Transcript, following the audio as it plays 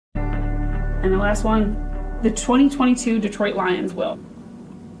And the last one, the 2022 Detroit Lions will.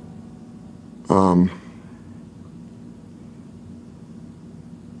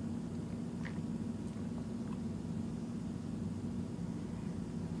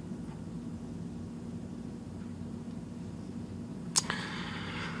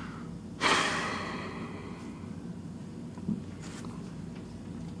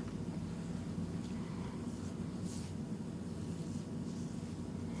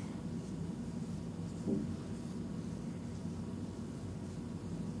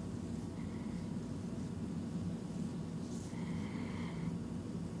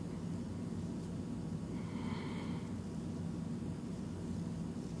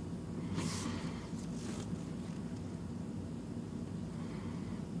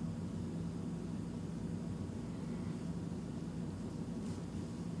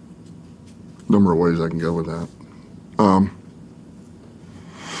 Number of ways I can go with that.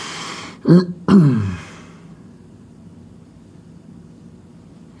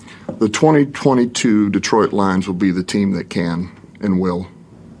 The 2022 Detroit Lions will be the team that can and will.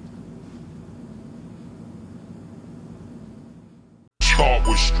 Start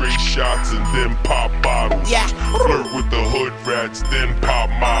with straight shots and then pop bottles. Yeah. Flirt with the hood rats, then pop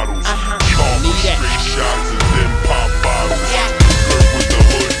models. Uh-huh. Start with Need that. straight shots and then pop bottles. Yeah. Flirt with the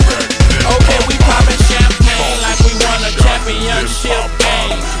hood rats, then Okay, pop we bottles. poppin' champagne Start like with we won a straight shots and championship then pop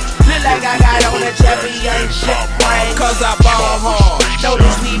game. bottles. Look like I got on a championship ring. Cause I ball hard,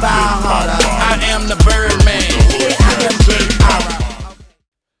 notice we ball harder. I am the Birdman, yeah, I am Big Ara.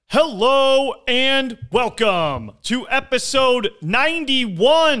 Hello and welcome to episode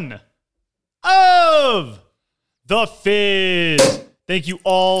 91 of The Fizz. Thank you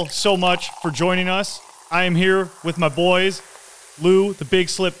all so much for joining us. I am here with my boys, Lou, the Big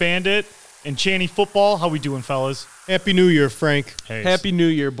Slip Bandit, and Channy Football. How we doing, fellas? Happy New Year, Frank. Hey. Happy New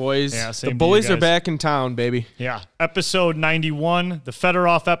Year, boys. Yeah, same the to boys you are guys. back in town, baby. Yeah, episode 91, the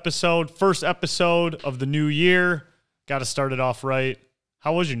Fedorov episode, first episode of the new year. Got to start it off right.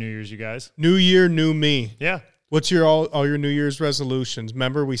 How was your New Year's, you guys? New year, new me. Yeah. What's your all your New Year's resolutions?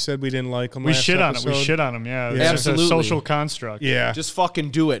 Remember we said we didn't like them We last shit on it. episode? We shit on them, yeah. Yeah. It's just a Absolutely. social construct. Yeah. Just fucking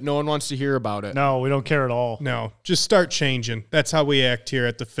do it. No one wants to hear about it. No, we don't care at all. No, just start changing. That's how we act here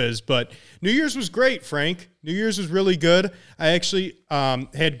at the Fizz. But New Year's was great, Frank. New Year's was really good. I actually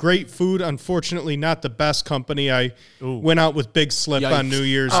had great food. Unfortunately, not the best company. I went out with Big Slip Yikes. on New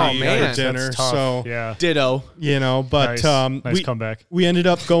Year's Oh, Eve man. for dinner. That's tough. So, Yeah. Ditto. you know, but Nice comeback. we ended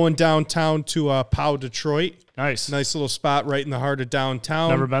up going downtown to Powell, Detroit. Nice. Nice little spot right in the heart of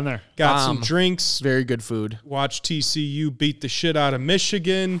downtown. Never been there. Got some drinks. Very good food. Watched TCU beat the shit out of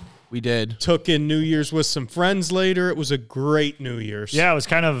Michigan. We did. Took in New Year's with some friends later. It was a great New Year's. Yeah, I was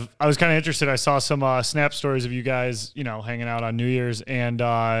kind of interested. I saw some snap stories of you guys, hanging out on New Year's, and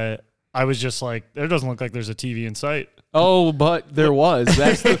I was just like, there doesn't look like there's a TV in sight. Oh, but there was.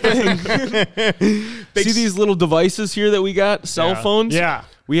 That's the thing. See these little devices here that we got? Cell phones? Yeah.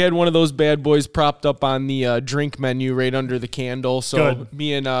 We had one of those bad boys propped up on the drink menu right under the candle. So Good.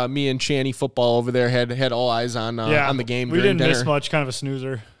 me and Channy Football over there had all eyes on the game. We during didn't miss dinner. much. Kind of a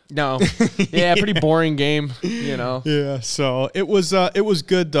snoozer. No. Yeah, pretty boring game, Yeah, so it was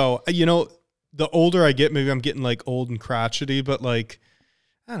good though. The older I get, maybe I'm getting like old and crotchety, but like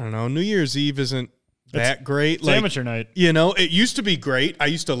I don't know, New Year's Eve isn't that great. It's amateur night. It used to be great. I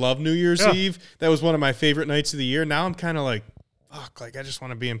used to love New Year's Yeah. Eve. That was one of my favorite nights of the year. Now I'm kind of like, fuck, like I just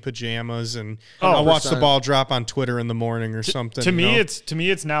want to be in pajamas and I'll watch the 100%. ball drop on Twitter in the morning or something. To me,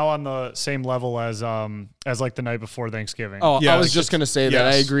 it's now on the same level as like the night before Thanksgiving. Oh, Yeah, I was like just going to say that.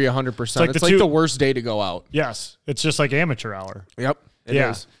 I yes. agree 100%. like It's the like two- the worst day to go out. Yes, it's just like amateur hour. Yep. It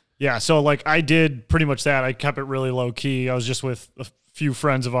Yeah. is. Yeah, so like I did pretty much that. I kept it really low key. I was just with a few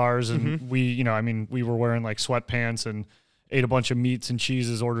friends of ours, and we were wearing like sweatpants and ate a bunch of meats and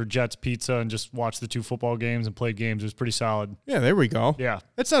cheeses, ordered Jets pizza, and just watched the two football games and played games. It was pretty solid. Yeah, there we go. Yeah.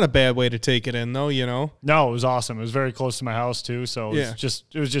 That's not a bad way to take it in though, No, it was awesome. It was very close to my house too, so Yeah.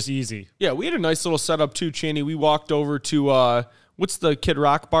 it was just easy. Yeah, we had a nice little setup too, Channy. We walked over to, what's the Kid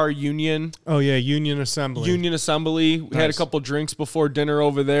Rock bar? Union Oh yeah, Union Assembly. Assembly. We had a Nice. couple drinks before dinner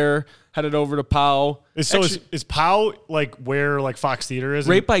over there. Headed over to Powell. Is Pow like where like Fox Theater is?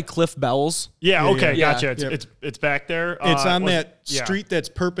 Right by Cliff Bell's. Yeah, okay, yeah. gotcha. Yep. It's back there. It's on was- that yeah. street that's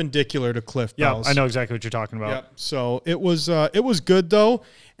perpendicular to Cliff Yeah, Bell's. I know exactly what you're talking about. Yep. So it was good though.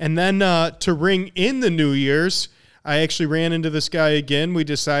 And then to ring in the New Year's, I actually ran into this guy again. We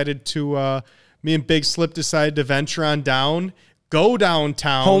decided to me and Big Slip decided to venture on down, go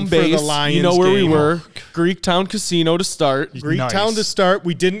downtown Home for base. the Lions. You know where we game. were. Greektown Casino to start. Greektown Nice. to start.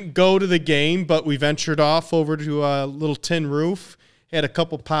 We didn't go to the game, but we ventured off over to a little tin roof. had a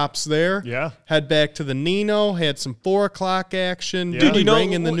couple pops there. Yeah. Head back to the Nino, had some 4 o'clock action. Yeah. Dude, Dude, you know,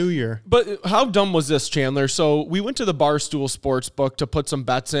 rang in the new year. But how dumb was this, Chandler? So we went to the Barstool Sportsbook to put some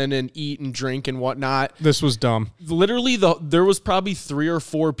bets in and eat and drink and whatnot. This was dumb. Literally, there was probably 3 or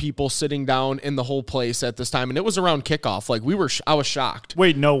 4 people sitting down in the whole place at this time, and it was around kickoff. Like I was shocked.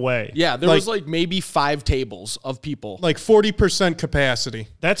 Wait, no way. Yeah, there was like maybe 5 tables of people. Like 40% capacity.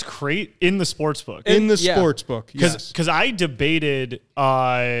 That's great in the sports book. In the yeah. sports book, yes. Because I debated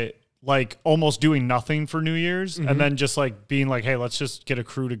like almost doing nothing for New Year's and then just like being like, hey, let's just get a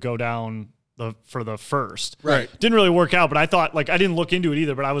crew to go down for the first. Right. Didn't really work out, but I thought like I didn't look into it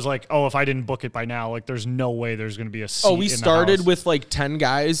either, but I was like, oh, if I didn't book it by now, like there's no way there's going to be a seat. Oh, we in the started house. with like 10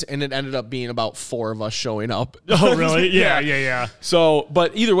 guys, and it ended up being about 4 of us showing up. Oh, really? Yeah. So,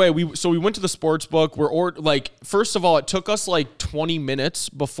 but either way, we went to the sports book. First of all, it took us like 20 minutes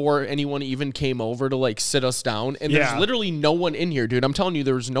before anyone even came over to like sit us down. And there's literally no one in here, dude. I'm telling you,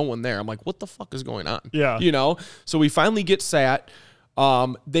 there was no one there. I'm like, what the fuck is going on? Yeah. You know? So we finally get sat.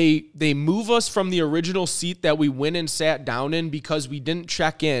 They move us from the original seat that we went and sat down in because we didn't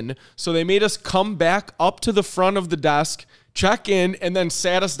check in. So they made us come back up to the front of the desk, check in, and then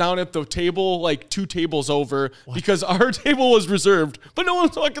sat us down at the table like 2 tables over because our table was reserved, but no one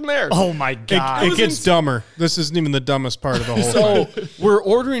was fucking there. Oh my God. It gets dumber. This isn't even the dumbest part of the whole thing. So we're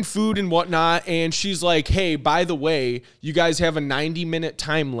ordering food and whatnot, and she's like, hey, by the way, you guys have a 90-minute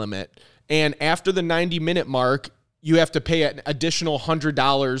time limit. And after the 90-minute mark, you have to pay an additional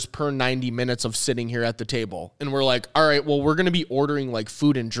 $100 per 90 minutes of sitting here at the table. And we're like, all right, well, we're going to be ordering like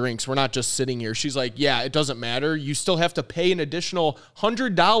food and drinks. We're not just sitting here. She's like, yeah, it doesn't matter. You still have to pay an additional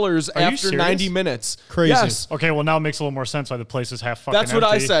 $100 after 90 minutes. Crazy. Yes. Okay, well now it makes a little more sense why the place is half fucking That's what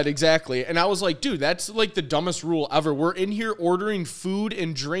I empty. said, exactly. And I was like, dude, that's like the dumbest rule ever. We're in here ordering food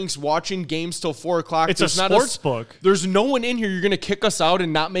and drinks, watching games till 4 o'clock. It's a sports book. There's no one in here. You're going to kick us out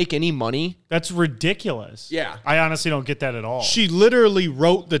and not make any money? That's ridiculous. Yeah. I honestly don't get that at all. She literally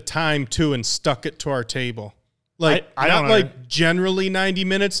wrote the time too and stuck it to our table. Like I not don't like generally 90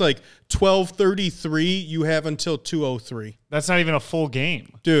 minutes, like 12:33, you have until 2:03. That's not even a full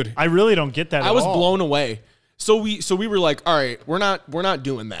game. Dude, I really don't get that I at was all. blown away. So we were like, all right, we're not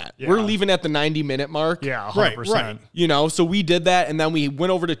doing that. Yeah. We're leaving at the 90-minute mark. Yeah, 100%. Right. You know, so we did that, and then we went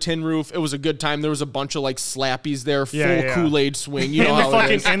over to Tin Roof. It was a good time. There was a bunch of like slappies there, full Yeah. Kool-Aid swing. You know And how the it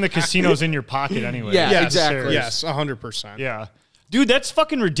fucking is. and the casino's in your pocket anyway. Yeah, yes, exactly. Yes, 100%. Yeah. Dude, that's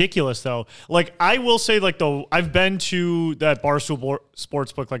fucking ridiculous though. Like I will say like I've been to that Barstool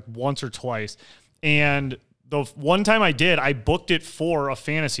Sportsbook like once or twice. And the one time I did, I booked it for a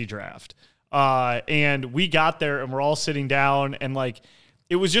fantasy draft. And we got there and we're all sitting down and like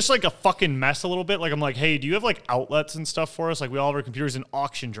it was just like a fucking mess a little bit. Like I'm like, hey, do you have like outlets and stuff for us? Like we all have our computers in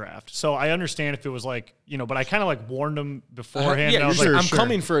auction draft. So I understand if it was like, you know, but I kind of like warned them beforehand. Yeah, and I was you're like, I'm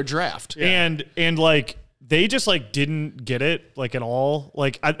coming for a draft. and like they just like didn't get it like at all.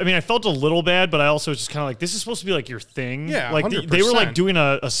 Like I mean, I felt a little bad, but I also was just kind of like, this is supposed to be like your thing. Yeah, like they were like 100%. doing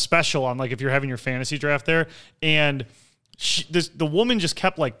a special on like if you're having your fantasy draft there, and the woman just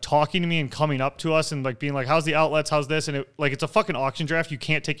kept like talking to me and coming up to us and like being like, how's the outlets? How's this? And it like it's a fucking auction draft. You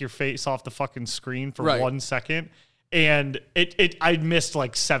can't take your face off the fucking screen for 1 second. And I missed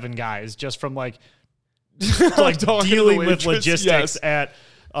like 7 guys just from like dealing with waitress, logistics yes. at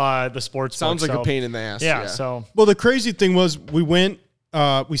the sports. Sounds book, like so, a pain in the ass. Yeah. So Well, the crazy thing was we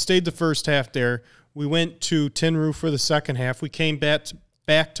stayed the first half there. We went to Tin Roof for the second half. We came back to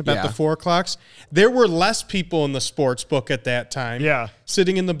bet Yeah. the 4 o'clocks. There were less people in the sports book at that time. Yeah.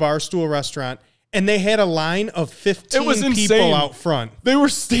 Sitting in the Barstool restaurant. And they had a line of 15 It was people insane. out front. They were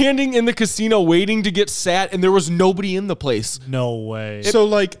standing in the casino waiting to get sat, and there was nobody in the place. no way. So,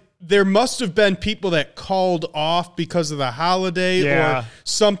 like, there must have been people that called off because of the holiday Yeah. or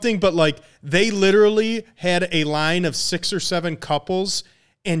something, but, like, they literally had a line of 6 or 7 couples,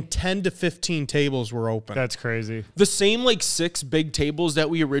 and 10 to 15 tables were open. That's crazy. The same like 6 big tables that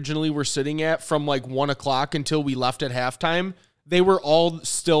we originally were sitting at from like 1 o'clock until we left at halftime, they were all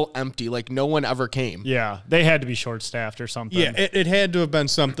still empty. Like no one ever came. Yeah. They had to be short staffed or something. Yeah, it had to have been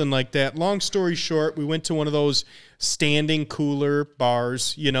something like that. Long story short, we went to one of those standing cooler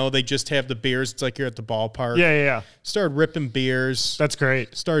bars. You know, they just have the beers. It's like you're at the ballpark. Yeah. Started ripping beers. That's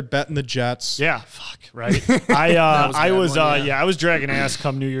great. Started betting the Jets. Yeah. Fuck. Right. I was one, yeah. I was dragging ass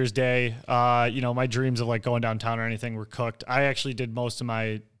come New Year's Day. You know, my dreams of like going downtown or anything were cooked. I actually did most of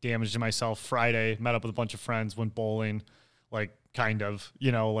my damage to myself Friday, met up with a bunch of friends, went bowling, like kind of,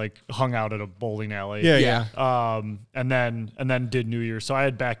 you know, like hung out at a bowling alley. Yeah. And then did New Year's. So I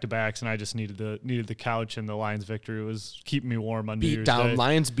had back-to-backs and I just needed the couch, and the Lions victory was keeping me warm on New Beat Year's down. Day.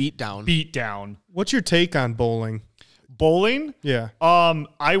 Lions beat down. Beat down. What's your take on bowling? Bowling? Yeah.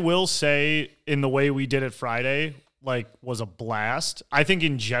 I will say in the way we did it Friday, like, was a blast. I think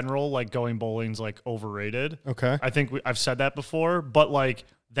in general, like, going bowling's like overrated. Okay. I think I've said that before, but like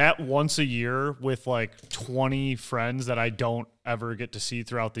that once a year with like 20 friends that I don't ever get to see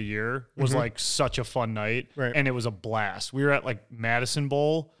throughout the year was like such a fun night. Right. And it was a blast. We were at like Madison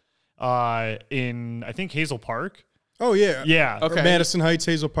Bowl in, I think, Hazel Park. Oh, yeah. Yeah. Or Okay. Madison Heights,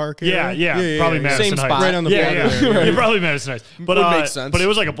 Hazel Park. Yeah. Probably Madison Same Heights. spot. Right on the Yeah, border. yeah. Probably Madison Heights. But Would make sense. But it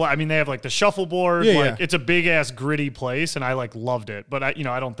was like I mean, they have like the shuffleboard. Yeah, like yeah. it's a big ass gritty place, and I like loved it. But I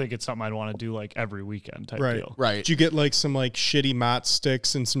don't think it's something I'd want to do like every weekend type Right. deal. Right. Did you get like some like shitty mott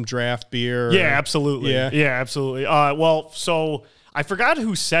sticks and some draft beer? or- Yeah, absolutely. Yeah. Yeah, absolutely. Well, so I forgot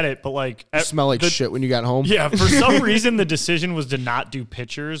who said it, but like Smell like shit when you got home. Yeah, for some reason the decision was to not do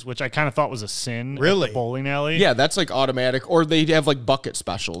pitchers, which I kind of thought was a sin. At Really? the bowling alley. Yeah, that's like automatic. Or they have like bucket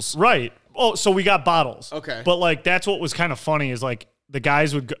specials. Right. Oh, so we got bottles. Okay. But like that's what was kind of funny is like the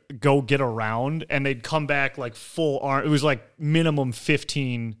guys would go get a round and they'd come back like full arm. It was like minimum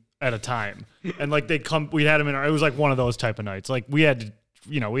 15 at a time, and like we'd had them in our. It was like one of those type of nights. Like we had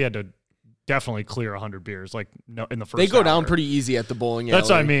to definitely clear 100 beers, like no, in the first. They go down hour. pretty easy at the bowling alley. That's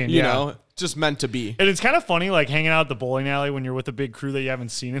what I mean, You yeah. know, just meant to be. And it's kind of funny, like hanging out at the bowling alley when you're with a big crew that you haven't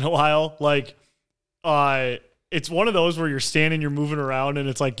seen in a while. Like, it's one of those where you're standing, you're moving around, and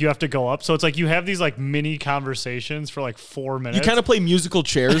it's like you have to go up. So it's like you have these like mini conversations for like 4 minutes. You kind of play musical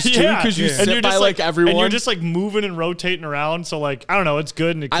chairs too, Yeah. because you And sit you're by just like everyone. and you're just like moving and rotating around. So like I don't know, it's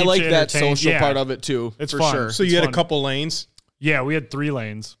good and it keeps I like you that entertained. social Yeah. part of it too. It's for fun. sure. So you It's had fun. a couple lanes? Yeah, we had 3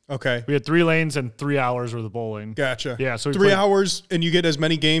 lanes. Okay. We had 3 lanes and 3 hours worth of bowling. Gotcha. Yeah, so we 3 played- hours and you get as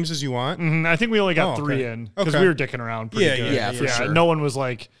many games as you want? I think we only got Oh, 3 okay. in because Okay. we were dicking around pretty Yeah, good. yeah, for sure. No one was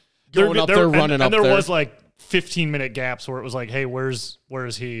like Going up there, running and up there there. was like 15-minute gaps where it was like, hey, where is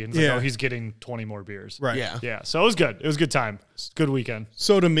he? And it's Yeah. like, oh, he's getting 20 more beers. Right. Yeah. Yeah. So it was good. It was a good time. Good weekend.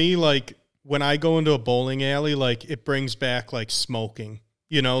 So to me, like when I go into a bowling alley, like it brings back like smoking.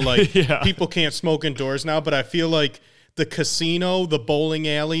 You know, like Yeah. people can't smoke indoors now, but I feel like the casino, the bowling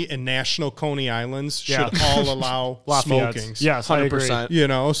alley, and National Coney Islands should Yeah. all allow Lafayette's. smoking. Yes, I agree. 100%. You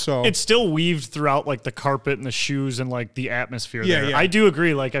know, so It's still weaved throughout like the carpet and the shoes and like the atmosphere Yeah, there. yeah. I do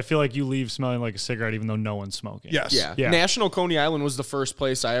agree. Like I feel like you leave smelling like a cigarette even though no one's smoking. yes. Yeah. Yeah. National Coney Island was the first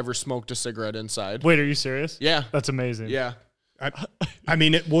place I ever smoked a cigarette inside. Wait, are you serious? Yeah. That's amazing. Yeah. I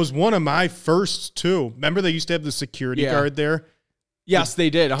mean, it was one of my first too. Remember they used to have the security Yeah. guard there? Yes, they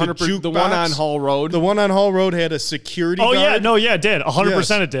did. 100%. The one jukebox? on Hall Road. The one on Hall Road had a security Oh guard. yeah, no, yeah, it did. 100%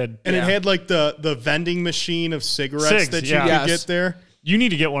 Yes. it did. And Yeah. it had like the vending machine of cigarettes Cigs, that you yeah. could Yes. get there. You need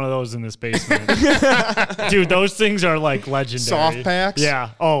to get one of those in this basement. Dude, those things are like legendary. Soft packs? Yeah.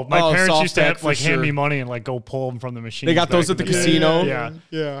 Oh, my Oh, parents soft used to pack have for like hand sure. me money and like go pull them from the machine. They got those at the casino? Yeah.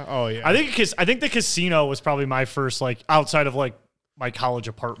 Yeah. Oh yeah. I think the casino was probably my first like outside of like my college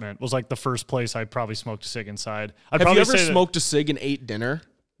apartment was like the first place I probably smoked a cig inside. I'd Have you probably ever say that- smoked a cig and ate dinner?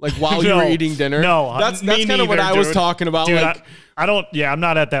 Like while you No. were eating dinner? No, That's me kind of what neither, I was dude. talking about. Dude, like, I don't. Yeah, I'm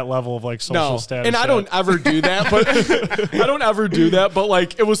not at that level of like social no, status. and I yet. don't ever do that. But I don't ever do that. But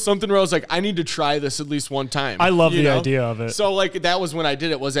like, it was something where I was like, I need to try this at least one time. I love you the know? idea of it. So like, that was when I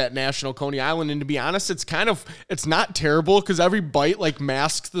did it. Was at National Coney Island, and to be honest, it's not terrible because every bite like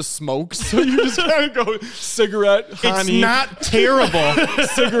masks the smoke, so you just kind of go cigarette, it's honey, not terrible.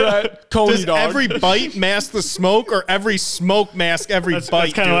 cigarette, Coney Does dog. every bite mask the smoke, or every smoke mask every That's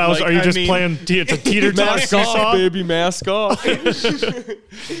bite? kind of dude? what I was. Like, Are you I just mean, playing? It's a teeter totter Mask off, seesaw. baby, mask off.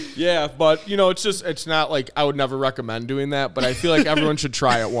 Yeah, but it's not like I would never recommend doing that, but I feel like everyone should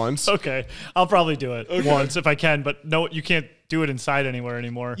try it once. Okay, I'll probably do it once if I can, but no, you can't do it inside anywhere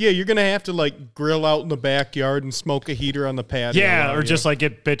anymore. Yeah, you're gonna have to like grill out in the backyard and smoke a heater on the patio. Yeah, while or you- just like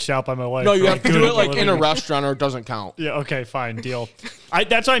get bitched out by my wife. No, for, you have to doing do it like for in a living. restaurant or it doesn't count. Yeah, okay, fine, deal.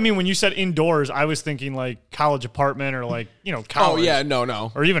 That's what I mean when you said indoors. I was thinking like college apartment or like Oh college. yeah,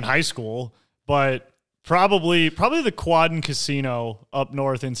 no. or even high school, but probably the Quad and Casino up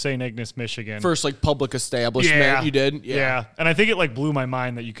north in St. Ignace, Michigan. First like public establishment you did. Yeah. And I think it like blew my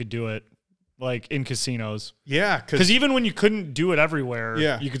mind that you could do it like in casinos. yeah, Because even when you couldn't do it everywhere,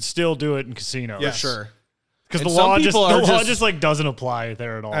 Yeah. you could still do it in casinos. Yes. Sure. Because And the some law people just like doesn't apply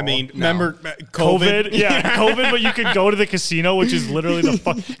there at all. I mean, No. remember COVID, yeah, COVID, but you could go to the casino, which is literally the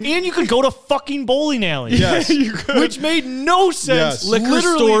fuck, and you could go to fucking bowling alley. Yes. Which made no sense. Yes. Liquor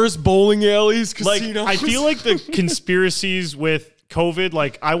Literally, stores, bowling alleys, like casinos. I feel like the conspiracies with COVID,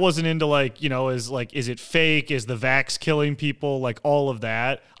 like I wasn't into like, is it fake? Is the vax killing people? Like all of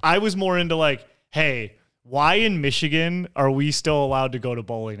that. I was more into like, hey, why in Michigan are we still allowed to go to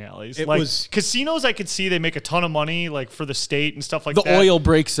bowling alleys? It like was- casinos, I could see they make a ton of money like for the state and stuff like the that. oil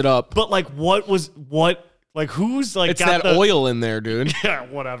breaks it up. But like, what Like who's like It's got that the oil in there, dude. Yeah,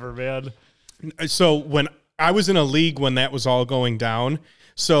 whatever, man. So when I was in a league when that was all going down,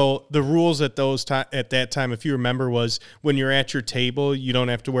 so the rules at that time, if you remember, was when you're at your table, you don't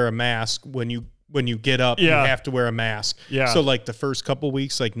have to wear a mask. When you get up, you have to wear a mask. Yeah. So like the first couple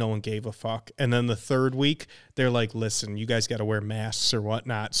weeks, like no one gave a fuck. And then the third week, they're like, listen, you guys got to wear masks or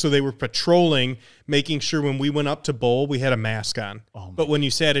whatnot. So they were patrolling, making sure when we went up to bowl, we had a mask on. But when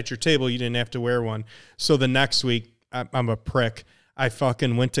you sat at your table, you didn't have to wear one. So the next week, I'm a prick. I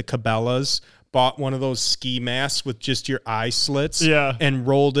fucking went to Cabela's, bought one of those ski masks with just your eye slits, and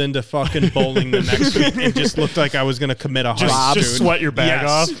rolled into fucking bowling the next week and just looked like I was going to commit a heist. Just sweat your bag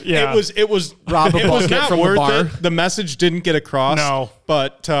off. Yeah. It was Rob a it was bucket not from the worth bar. it. The message didn't get across. No.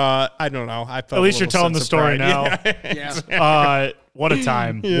 But I don't know. I felt At least a you're telling the little sense story of pride. now. Yeah. What a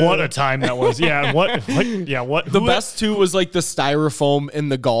time. What a time that was. Yeah. What The best too was like the styrofoam in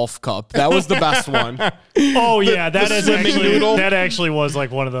the golf cup. That was the best one. Oh yeah, that noodle. actually was like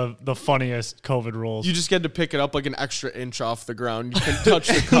one of the funniest COVID rules. You just get to pick it up like an extra inch off the ground. You can touch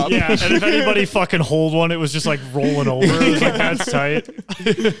the cup. Yeah, and if anybody fucking hold one, it was just like rolling over. It was like, that's tight.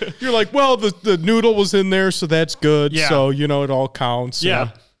 You're like, well, the noodle was in there, so that's good. Yeah. So, it all counts. Yeah.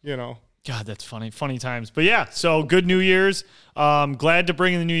 And, God, that's funny. Funny times. But yeah, so good New Year's. Glad to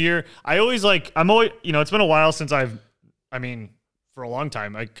bring in the new year. I'm always, it's been a while since for a long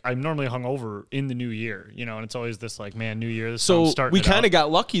time, I'm normally hungover in the new year, and it's always this like, man, New Year. So we kind of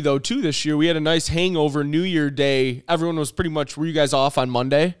got lucky though too this year. We had a nice hangover New Year Day. Everyone was pretty much. Were you guys off on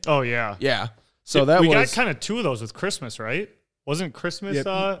Monday? Oh yeah, yeah. So we got kind of two of those with Christmas, right? Wasn't Christmas?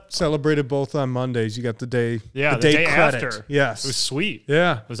 Celebrated both on Mondays. You got the day. Yeah, the day credit. after. Yes, it was sweet.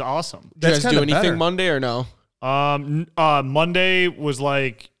 Yeah, it was awesome. Did you guys do anything better. Monday or no? Monday was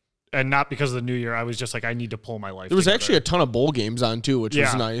like, and not because of the new year. I was just like, I need to pull my life. There was together. actually a ton of bowl games on too, which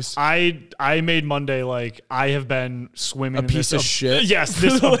was nice. I made Monday like I have been swimming A in piece this of shit. Yes,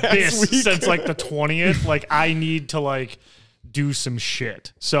 this Last abyss week. since like the 20th. Like I need to like do some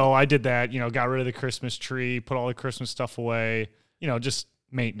shit. So I did that. Got rid of the Christmas tree, put all the Christmas stuff away. Just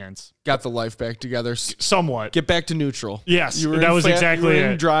maintenance. Got the life back together. Somewhat. Get back to neutral. Yes, You were that in was exactly you were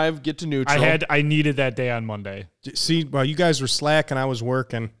in it. drive. Get to neutral. I needed that day on Monday. See, while you guys were slacking, I was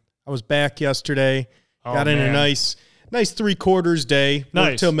working. I was back yesterday. Got in a man. nice 3/4 day. Nice.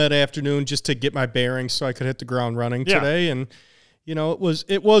 Worked till mid-afternoon just to get my bearings so I could hit the ground running Yeah. today. And, it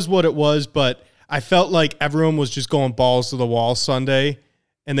was what it was, but I felt like everyone was just going balls to the wall Sunday,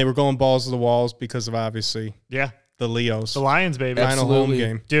 and they were going balls to the walls because of obviously the Leos. The Lions, baby. Final home Absolutely.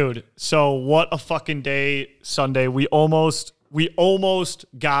 game. Dude, so what a fucking day Sunday. We almost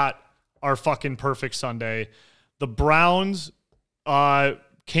got our fucking perfect Sunday. The Browns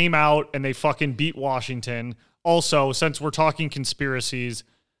came out and they fucking beat Washington. Also, since we're talking conspiracies,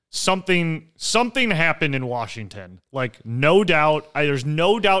 something happened in Washington. Like, no doubt. There's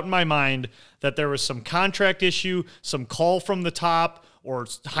no doubt in my mind that there was some contract issue, some call from the top, or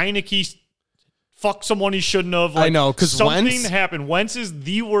Heineke fuck someone he shouldn't have. Like, I know, 'cause something Wentz- happened. Wentz is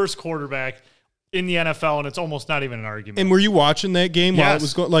the worst quarterback in the NFL, and it's almost not even an argument. And were you watching that game while it Yes.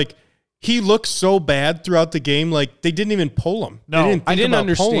 was going? Like, he looked so bad throughout the game. Like, they didn't even pull him. No, they didn't I think didn't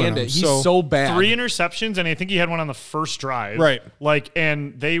about pulling understand him. it. He's so bad. 3 interceptions, and I think he had one on the first drive. Right. Like,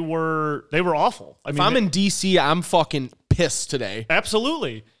 and they were awful. I If mean, I'm in DC, I'm fucking pissed today.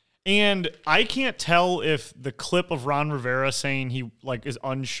 absolutely. And I can't tell if the clip of Ron Rivera saying he like is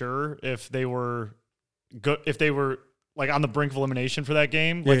unsure if they were good, if they were like on the brink of elimination for that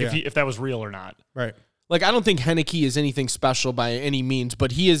game, like Yeah. if that was real or not. Right. Like, I don't think Heineke is anything special by any means,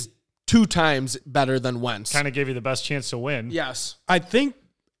 but he is 2 times better than Wentz. Kind of gave you the best chance to win. Yes. I think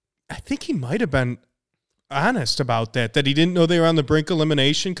he might have been honest about that he didn't know they were on the brink of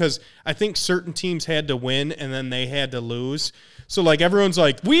elimination, because I think certain teams had to win and then they had to lose. So like everyone's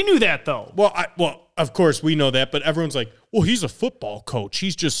like, We knew that though. well, of course we know that, but everyone's like, well, he's a football coach.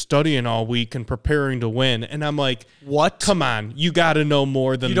 He's just studying all week and preparing to win. And I'm like, What? come on, you got to know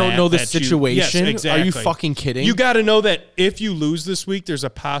more than You don't that, know the that you- situation? Yes, exactly. Are you fucking kidding? You got to know that if you lose this week, there's a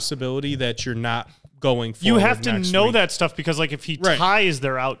possibility that you're not going forward. You have to next know week. that stuff, because like if he Right. ties,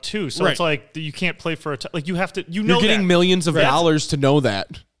 they're out too. So Right. it's like you can't play for a like you have to know You're getting that. millions of Right. dollars to know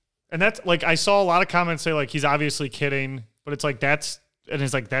that. And that's like I saw a lot of comments say like he's obviously kidding, but it's like that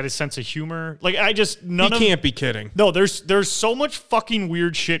is sense of humor. Like I just He can't be kidding. No, there's so much fucking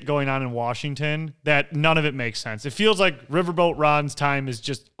weird shit going on in Washington that none of it makes sense. It feels like Riverboat Ron's time is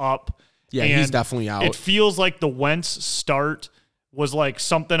just up. Yeah, he's and definitely out. It feels like the Wentz start was like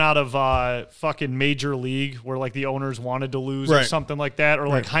something out of fucking Major League, where like the owners wanted to lose or Right. something like that, or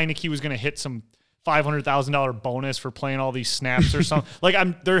like Right. Heineke was going to hit some $500,000 bonus for playing all these snaps or something.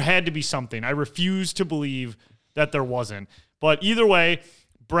 Like there had to be something. I refuse to believe that there wasn't. But either way,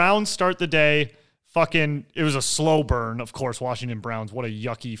 Browns start the day. It was a slow burn, of course. Washington Browns, what a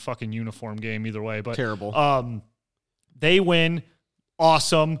yucky fucking uniform game either way. But Terrible. They win,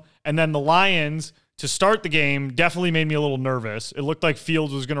 awesome. And then the Lions, to start the game, definitely made me a little nervous. It looked like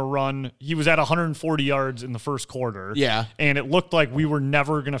Fields was going to run. He was at 140 yards in the first quarter. Yeah. And it looked like we were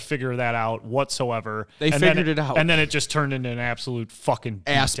never going to figure that out whatsoever. They figured it out. And then it just turned into an absolute fucking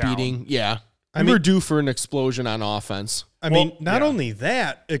Ass beatdown. beating. Yeah. We were due for an explosion on offense. I mean, not only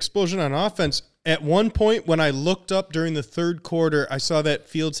that, explosion on offense. At one point, when I looked up during the third quarter, I saw that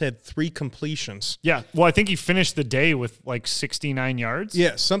Fields had 3 completions. Yeah. Well, I think he finished the day with like 69 yards.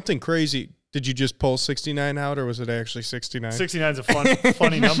 Yeah, something crazy. Did you just pull 69 out, or was it actually 69? 69 is a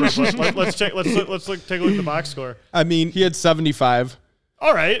funny number. But let's check. Let's take a look at the box score. I mean, He had 75.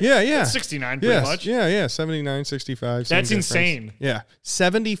 All right. Yeah. That's 69 pretty much. Yeah, 79, 65. That's insane. Yeah,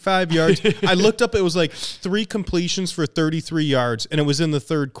 75 yards. I looked up, it was like 3 completions for 33 yards, and it was in the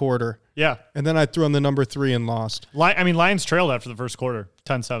third quarter. Yeah. And then I threw on the number 3 and lost. Lions trailed after the first quarter,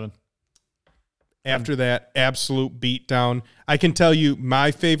 10-7. After that, absolute beatdown. I can tell you my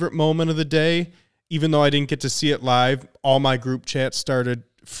favorite moment of the day, even though I didn't get to see it live, all my group chats started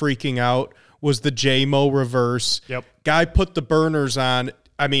freaking out, was the J-Mo reverse. Yep. Guy put the burners on.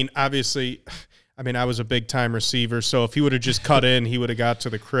 I mean, obviously, I was a big-time receiver, so if he would have just cut in, he would have got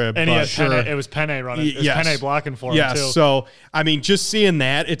to the crib. And he had Penne, it was Penne running. It was Penne blocking for him, too. So, I mean, just seeing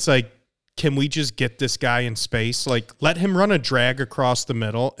that, it's like, can we just get this guy in space? Like, let him run a drag across the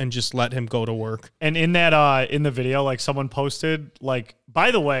middle and just let him go to work. And in that in the video, like someone posted, like,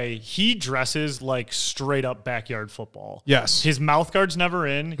 by the way, he dresses like straight up backyard football. Yes. His mouth guard's never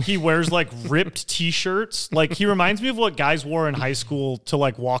in. He wears like ripped t-shirts. Like he reminds me of what guys wore in high school to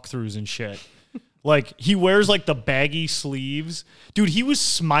like walkthroughs and shit. Like he wears like the baggy sleeves. Dude, he was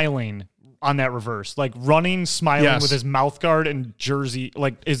smiling on that reverse, like running, smiling with his mouth guard and jersey,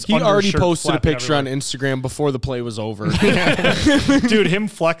 like his He already undershirt posted a flapping picture on everywhere. Instagram before the play was over. Dude, him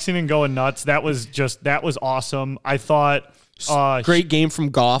flexing and going nuts. That was awesome. I thought Great game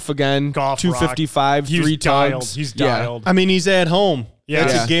from Goff again. Goff 255, He's 3 dialed. tugs. He's Yeah. dialed. I mean, he's at home. Yeah.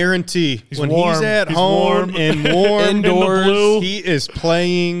 That's Yeah. a guarantee. He's when warm. he's at He's home warm. and warm Indoors, blue. he is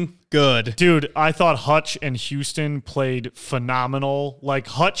playing good. Dude, I thought Hutch and Houston played phenomenal. Like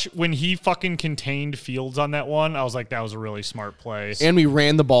Hutch, when he fucking contained Fields on that one, I was like, that was a really smart play. And we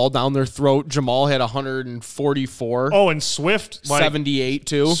ran the ball down their throat. Jamal had 144. Oh, and Swift, like 78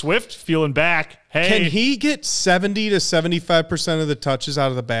 too. Swift feeling back. Hey, Can he get 70 to 75% of the touches out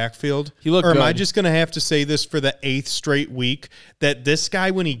of the backfield? He looked Or am I good. just going to have to say this for the 8th straight week, that this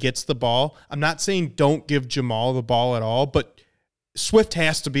guy, when he gets the ball, I'm not saying don't give Jamal the ball at all, but Swift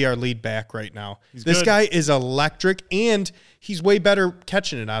has to be our lead back right now. This good. guy is electric, and he's way better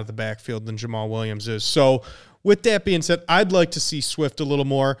catching it out of the backfield than Jamal Williams is. So with that being said, I'd like to see Swift a little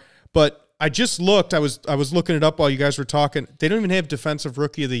more, but I just looked. I was looking it up while you guys were talking. They don't even have Defensive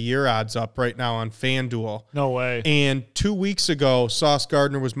Rookie of the Year odds up right now on FanDuel. no way. And 2 weeks ago, Sauce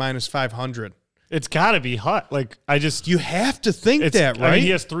Gardner was minus 500. It's got to be Hut. Like I just, You have to think that, right? I mean, he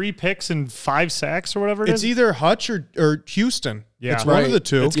has 3 picks and 5 sacks or whatever it It's is. either Hutch or Houston. Yeah. It's one of the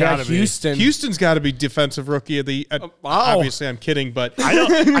two. It's Yeah, gotta be. Houston. Houston's got to be Defensive Rookie of the. Wow. Obviously, I'm kidding, but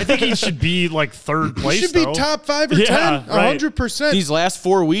I think he should be like third he place. should be though. top 5 or Yeah, 10, right. 100%. These last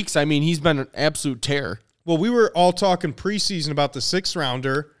 4 weeks, I mean, he's been an absolute tear. Well, we were all talking preseason about the 6th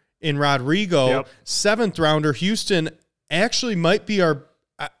rounder in Rodrigo. Yep. 7th rounder, Houston actually might be our.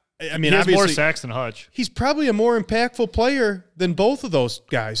 I mean, He has more obviously, sacks than Hutch. he's probably a more impactful player than both of those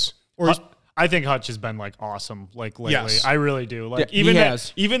guys. Or I think Hutch has been like awesome like lately. Yes. I really do. Like Yeah, he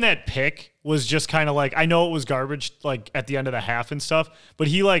has. even that pick was just kind of like, I know it was garbage like at the end of the half and stuff, but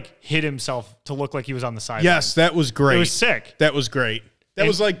he like hit himself to look like he was on the sideline. yes, that was great. It was sick. That was great. That And-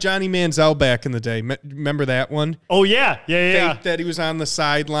 was like Johnny Manziel back in the day. Remember that one? Oh yeah. Faked that he was on the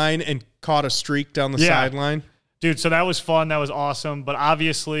sideline and caught a streak down the Yeah. sideline. Dude, so that was fun. That was awesome. But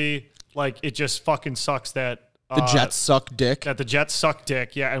obviously, like, it just fucking sucks that The Jets suck dick. that the Jets suck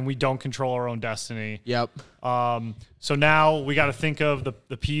dick. Yeah, and we don't control our own destiny. Yep. So now we got to think of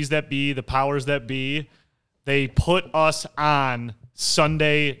the P's that be, the powers that be. They put us on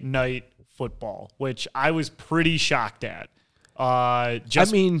Sunday night football, which I was pretty shocked at.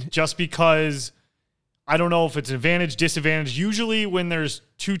 Just because I don't know if it's advantage, disadvantage. Usually when there's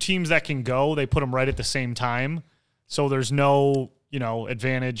 2 teams that can go, they put them right at the same time. So there's no,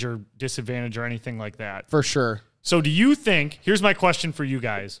 advantage or disadvantage or anything like that. For sure. So do you think, here's my question for you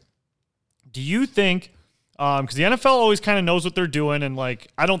guys. Do you think Because the NFL always kind of knows what they're doing, and like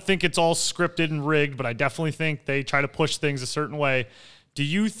I don't think it's all scripted and rigged, but I definitely think they try to push things a certain way. Do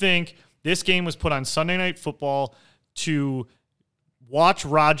you think this game was put on Sunday Night Football to watch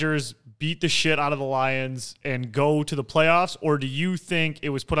Rodgers beat the shit out of the Lions and go to the playoffs, or do you think it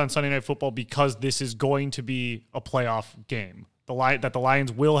was put on Sunday Night Football because this is going to be a playoff game? That the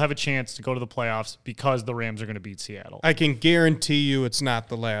Lions will have a chance to go to the playoffs because the Rams are going to beat Seattle. I can guarantee you it's not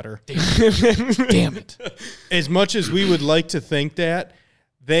the latter. Damn it. As much as we would like to think that,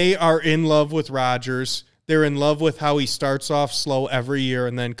 they are in love with Rodgers. They're in love with how he starts off slow every year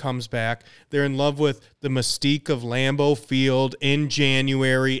and then comes back. They're in love with the mystique of Lambeau Field in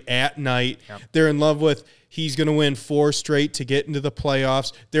January at night. Yep. They're in love with he's going to win 4 straight to get into the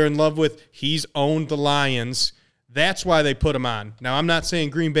playoffs. They're in love with he's owned the Lions. That's why they put him on. Now, I'm not saying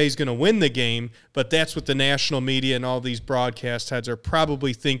Green Bay's going to win the game, but that's what the national media and all these broadcast heads are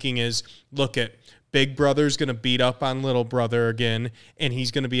probably thinking is, look at Big Brother's going to beat up on Little Brother again, and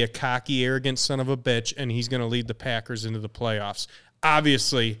he's going to be a cocky, arrogant son of a bitch, and he's going to lead the Packers into the playoffs.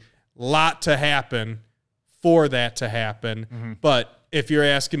 Obviously, a lot to happen for that to happen, but if you're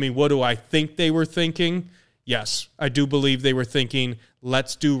asking me what do I think they were thinking, yes, I do believe they were thinking,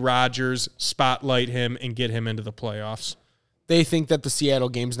 let's do Rodgers, spotlight him, and get him into the playoffs. They think that the Seattle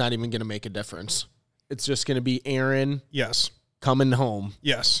game's not even going to make a difference. It's just going to be Aaron coming home.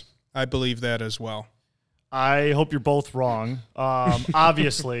 Yes, I believe that as well. I hope you're both wrong.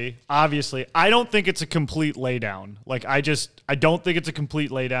 Obviously, I don't think it's a complete laydown. Like, I don't think it's a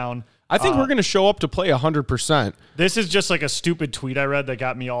complete laydown. I think we're going to show up to play 100%. This is just like a stupid tweet I read that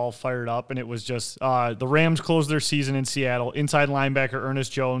got me all fired up, and it was just the Rams closed their season in Seattle. Inside linebacker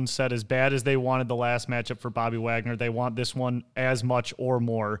Ernest Jones said, as bad as they wanted the last matchup for Bobby Wagner, they want this one as much or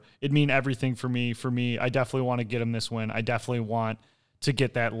more. It'd mean everything for me. For me, I definitely want to get him this win. I definitely want to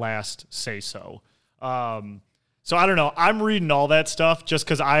get that last say-so. So I don't know. I'm reading all that stuff just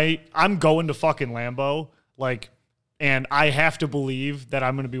because I'm going to fucking Lambeau, and I have to believe that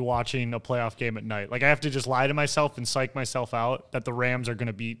I'm going to be watching a playoff game at night. Like, I have to just lie to myself and psych myself out that the Rams are going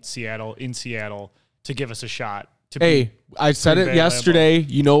to beat Seattle in Seattle to give us a shot. Hey, I said it yesterday. Lambeau.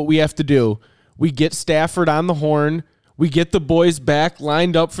 You know what we have to do? We get Stafford on the horn. We get the boys back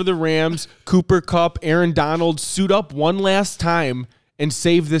lined up for the Rams. Cooper Kupp, Aaron Donald, suit up one last time and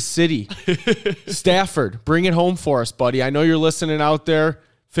save this city. Stafford, bring it home for us, buddy. I know you're listening out there.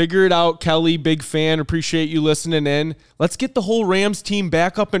 Figure it out, Kelly. Big fan. Appreciate you listening in. Let's get the whole Rams team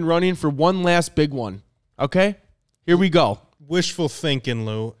back up and running for one last big one. Okay? Here we go. Wishful thinking,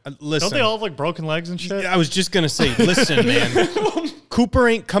 Lou. Listen. Don't they all have broken legs and shit? I was just going to say, listen, man. Cooper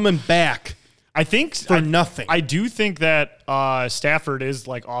ain't coming back. I think for nothing. I do think that Stafford is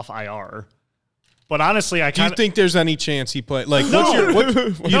off IR. But honestly, do you think there's any chance he plays? You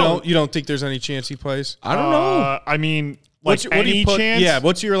don't think there's any chance he plays? I don't know. I mean, any chance? Yeah,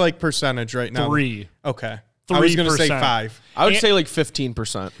 what's your percentage right now? 3. Okay. 3%. I was going to say 5. I would say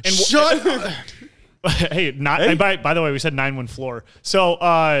 15%. And shut up. Hey, and by the way, we said 9-1 floor. So,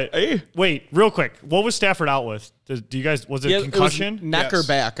 wait, real quick. What was Stafford out with? Do you guys, was it concussion? It was neck or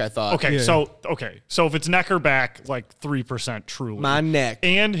back, I thought. Okay, so if it's neck or back, 3% truly. My neck.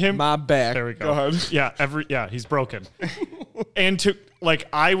 And him. My back. There we go. Yeah, he's broken. And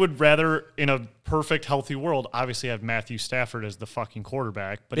I would rather, in a perfect, healthy world, obviously have Matthew Stafford as the fucking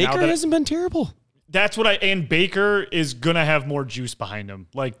quarterback. But Baker hasn't been terrible. That's what and Baker is going to have more juice behind him.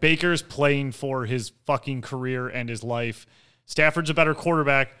 Baker's playing for his fucking career and his life. Stafford's a better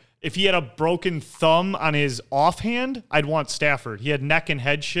quarterback. If he had a broken thumb on his offhand, I'd want Stafford. He had neck and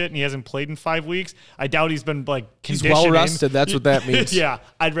head shit, and he hasn't played in 5 weeks. I doubt he's been conditioning. He's well rested. That's what that means. Yeah,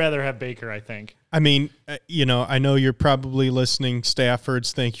 I'd rather have Baker, I think. I mean, I know you're probably listening,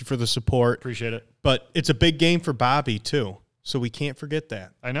 Staffords. Thank you for the support. Appreciate it. But it's a big game for Bobby, too. So we can't forget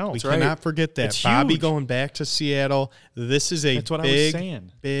that. I know. We cannot forget that. It's Bobby huge. Going back to Seattle. This is a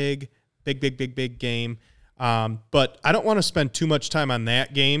big game. But I don't want to spend too much time on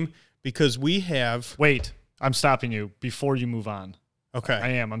that game because we have... Wait, I'm stopping you before you move on. Okay. I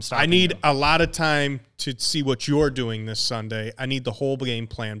am. I'm stopping I need you. a lot of time to see what you're doing this Sunday. I need the whole game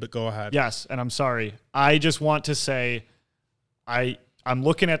plan, but go ahead. Yes, and I'm sorry. I just want to say I'm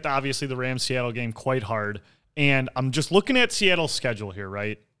looking at, obviously, the Rams-Seattle game quite hard. And I'm just looking at Seattle's schedule here,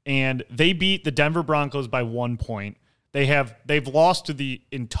 right? And they beat the Denver Broncos by 1 point. They've lost to the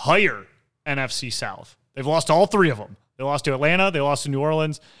entire NFC South. They've lost to all 3 of them. They lost to Atlanta, they lost to New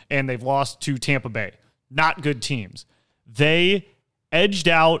Orleans, and they've lost to Tampa Bay. Not good teams. They edged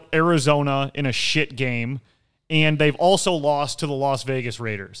out Arizona in a shit game, and they've also lost to the Las Vegas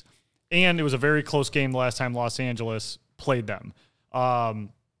Raiders. And it was a very close game the last time Los Angeles played them.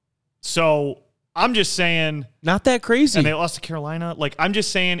 So I'm just saying. Not that crazy. And they lost to Carolina. Like, I'm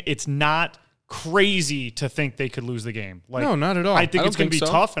just saying it's not crazy to think they could lose the game. Like, No, not at all. I think I it's don't going to be think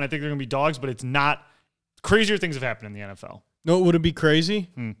so. tough, and I think they're going to be dogs, but it's not. Crazier things have happened in the NFL. No, it would have been crazy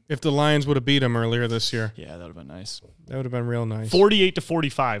if the Lions would have beat them earlier this year. Yeah, that would have been nice. That would have been real nice.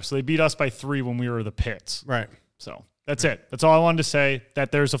 48-45. So they beat us by 3 when we were the Pits. Right. So that's it. That's all I wanted to say.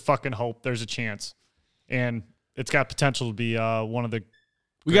 That there's a fucking hope. There's a chance, and it's got potential to be one of the.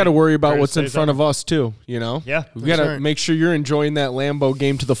 We got to worry about greatest what's in days front ever. of us too, you know? Yeah. We got to right. make sure you're enjoying that Lambeau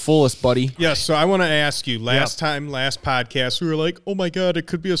game to the fullest, buddy. Yeah, so I want to ask you, last podcast, we were like, oh my God, it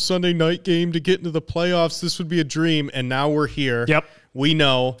could be a Sunday night game to get into the playoffs. This would be a dream. And now we're here. Yep. We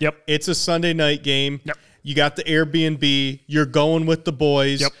know. Yep. It's a Sunday night game. Yep. You got the Airbnb. You're going with the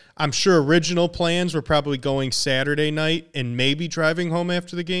boys. Yep. I'm sure original plans were probably going Saturday night and maybe driving home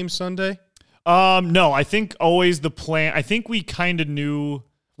after the game Sunday. No, I think always the plan. I think we kind of knew.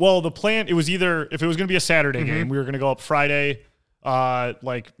 Well, the plan, it was either, if it was going to be a Saturday game, we were going to go up Friday,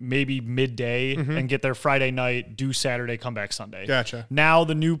 like maybe midday and get there Friday night, do Saturday, come back Sunday. Gotcha. Now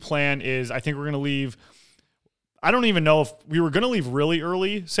the new plan is I think we're going to leave. I don't even know if we were going to leave really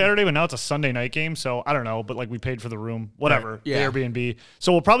early Saturday, but now it's a Sunday night game. So I don't know, but like we paid for the room, whatever, Yeah. the Airbnb.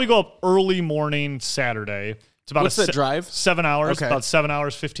 So we'll probably go up early morning Saturday. It's about What's that drive? 7 hours, Okay. about 7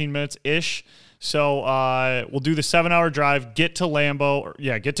 hours, 15 minutes ish. So we'll do the 7 hour drive, get to Lambeau,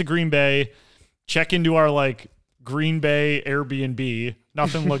 get to Green Bay, check into our like Green Bay Airbnb.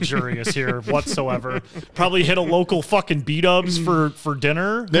 Nothing luxurious here whatsoever. Probably hit a local fucking B-dubs for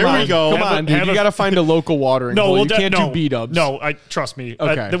dinner. There we go. Come on, dude. You got to find a local watering hole. You can't do B-dubs. No, trust me.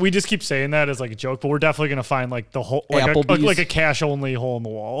 Okay. We just keep saying that as like a joke, but we're definitely gonna find like the whole Applebee's. like a cash only hole in the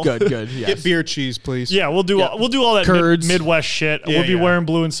wall. Good. Yes. Get beer cheese, please. Yeah, we'll do all that Curds. Midwest shit. Yeah, We'll be yeah. wearing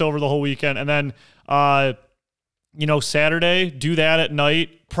blue and silver the whole weekend, and then Saturday do that at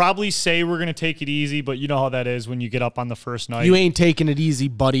night. Probably say we're gonna take it easy, but you know how that is when you get up on the first night. You ain't taking it easy,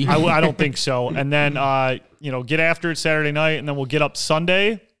 buddy. I don't think so. And then get after it Saturday night, and then we'll get up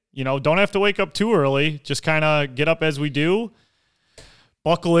Sunday. Don't have to wake up too early. Just kind of get up as we do.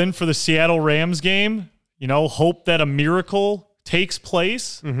 Buckle in for the Seattle Rams game. Hope that a miracle takes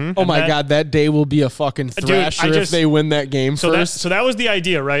place. Oh my God, that day will be a fucking thrasher if they win that game first. So that was the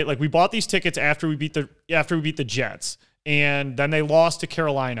idea, right? Like we bought these tickets after we beat the Jets, and then they lost to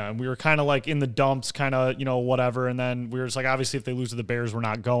Carolina, and we were kind of like in the dumps, kind of whatever. And then we were just like, obviously, if they lose to the Bears, we're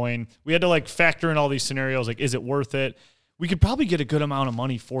not going. We had to like factor in all these scenarios. Like, is it worth it? We could probably get a good amount of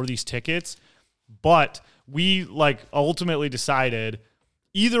money for these tickets, but we like ultimately decided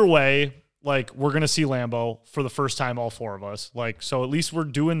either way. Like, we're going to see Lambeau for the first time, all four of us. Like, so at least we're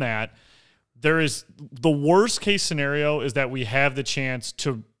doing that. There is the worst case scenario is that we have the chance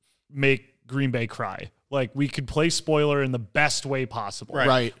to make Green Bay cry. Like, we could play spoiler in the best way possible.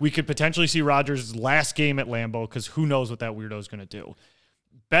 Right. We could potentially see Rodgers' last game at Lambeau because who knows what that weirdo is going to do.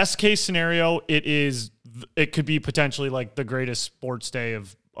 Best case scenario, it could be potentially like the greatest sports day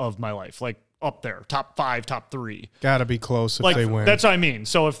of my life. Like, up there, top 5, top 3. Gotta be close if Like, they win. that's what I mean.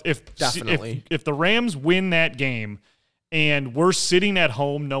 So if Definitely. if the Rams win that game and we're sitting at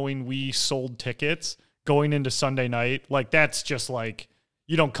home knowing we sold tickets going into Sunday night, like that's just like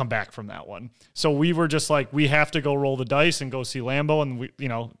you don't come back from that one. So we were just like, we have to go roll the dice and go see Lambeau, and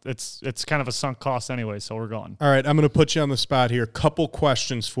it's kind of a sunk cost anyway, so we're going. All right, I'm going to put you on the spot here. Couple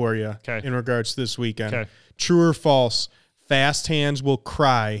questions for you in regards to this weekend. Okay. True or false, fast hands will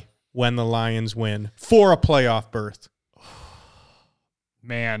cry when the Lions win for a playoff berth?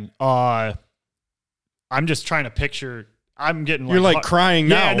 Man, I'm just trying to picture. I'm getting You're like crying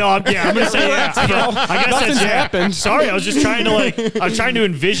yeah, now. I'm gonna say yeah. I guess Nothing's that's happened. Sorry, I was just trying to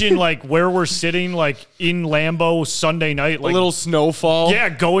envision like where we're sitting like in Lambeau Sunday night, a like little snowfall. yeah,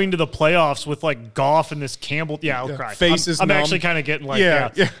 going to the playoffs with like Goff and this Campbell. Yeah, I'll cry. Face is I'm numb. actually kind of getting like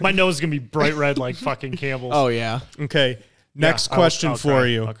Yeah. my nose is gonna be bright red like fucking Campbell's. Oh, yeah. Okay. Next I'll question for cry.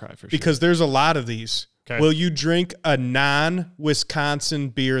 you. I'll cry for sure. Because there's a lot of these. Okay. Will you drink a non-Wisconsin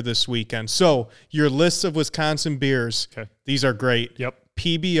beer this weekend? So your list of Wisconsin beers, Okay. these are great. Yep.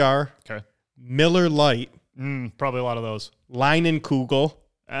 PBR, Okay. Miller Lite, Probably a lot of those. Leinenkugel.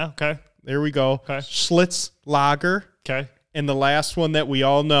 Okay. There we go. Okay. Schlitz Lager. Okay. And the last one that we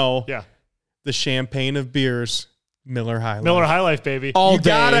all know, Yeah. the champagne of beers, Miller High Life. Miller High Life, baby. All You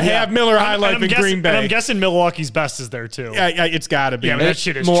gotta day. have Miller High And Life I'm in guessing- Green Bay. And I'm guessing Milwaukee's best is there too. Yeah, it's got to be. Yeah, man, that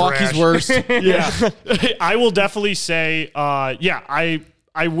shit is Milwaukee's trash. worst. Yeah. I will definitely say,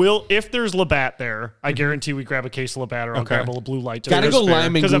 I will, if there's Labatt there, I guarantee we grab a case of Labatt or I'll Okay. grab a Blue Light. Gotta go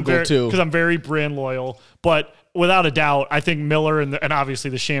lime and Google, too. Because I'm very brand loyal. But without a doubt, I think Miller and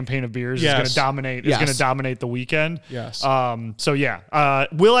obviously the champagne of beers is going Yes. to dominate. Yes. Is going to dominate the weekend. Yes. So yeah.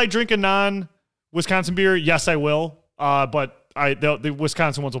 Will I drink a non Wisconsin beer? Yes, I will. But the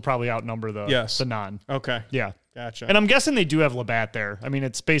Wisconsin ones will probably outnumber the non. Okay. Yeah. Gotcha. And I'm guessing they do have Labatt there. I mean,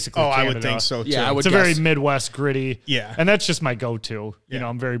 it's basically Canada. I would think so, too. Yeah, I would It's a guess. very Midwest gritty. Yeah. And that's just my go-to. Yeah. You know,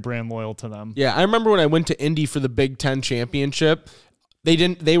 I'm very brand loyal to them. Yeah, I remember when I went to Indy for the Big Ten championship.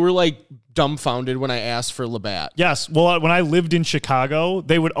 They were like dumbfounded when I asked for Labatt. Yes. Well, when I lived in Chicago,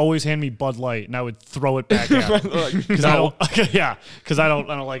 they would always hand me Bud Light, and I would throw it back at them because I don't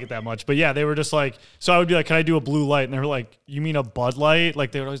like it that much. But yeah, they were just like, so I would be like, "Can I do a blue light?" And they were like, "You mean a Bud Light?"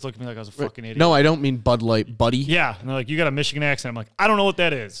 Like they would always look at me like I was a fucking idiot. No, I don't mean Bud Light, buddy. Yeah, and they're like, "You got a Michigan accent." I'm like, "I don't know what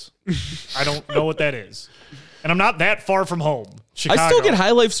that is. I don't know what that is." And I'm not that far from home. Chicago. I still get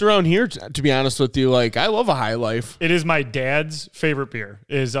High Lifes around here, to be honest with you. Like, I love a High Life. It is my dad's favorite beer.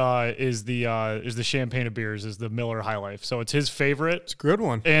 Is the champagne of beers is the Miller High Life. So it's his favorite. It's a good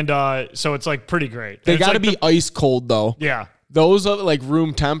one. And so it's like pretty great. They And it's got to like be ice cold, though. yeah. Those are like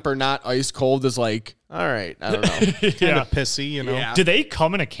room temp or not ice cold is like, all right, I don't know. Kind Yeah. of pissy, you know. Yeah. Do they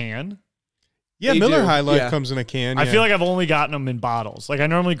come in a can? Yeah, They Miller do, High Life yeah. comes in a can. I yeah. feel like I've only gotten them in bottles. Like I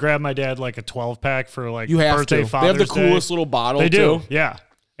normally grab my dad like a 12-pack for like You have birthday, to. Father's They have the Day. coolest little bottle, They do, too. yeah.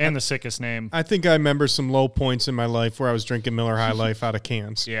 And the sickest name. I think I remember some low points in my life where I was drinking Miller High Life out of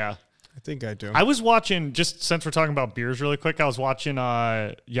cans. Yeah. I think I do. I was watching, just since we're talking about beers really quick, I was watching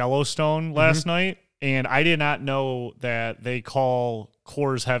Yellowstone last night, and I did not know that they call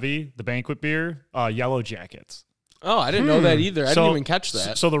Coors Heavy, the banquet beer, Yellow Jackets. Oh, I didn't know that either. I didn't even catch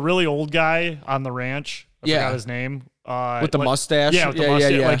that. So the really old guy on the ranch, I forgot his name. With the mustache? Yeah, with the Yeah,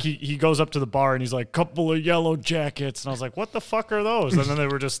 mustache. yeah. Like he goes up to the bar and he's like, couple of yellow jackets. And I was like, what the fuck are those? And then they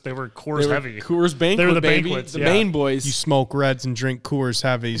were Coors They were Heavy. Coors Banquet, They were the baby. banquets, The yeah. main boys. You smoke Reds and drink Coors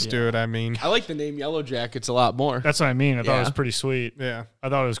Heavies, dude. I mean, I like the name Yellow Jackets a lot more. That's what I mean. I thought it Yeah. was pretty sweet. yeah. I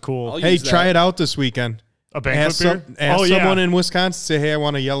thought it was cool. I'll Hey, use try that. it out this weekend. A banquet Ask, beer? ask Oh, yeah. someone in Wisconsin, say, hey, I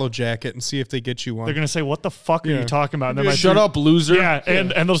want a yellow jacket, and see if they get you one. They're going to say, what the fuck are Yeah. you talking about? And then my Shut up, loser. Yeah,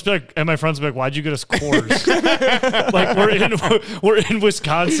 and they'll just be like, and my friends will be like, why'd you get us Coors? Like, we're in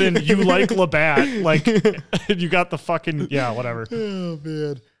Wisconsin. You like Labatt. Like, you got the fucking, yeah, whatever. Oh,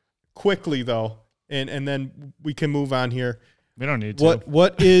 man. Quickly, though, and then we can move on here. We don't need to.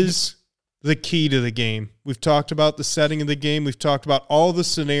 What is the key to the game? We've talked about the setting of the game. We've talked about all the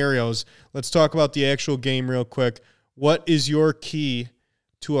scenarios. Let's talk about the actual game real quick. What is your key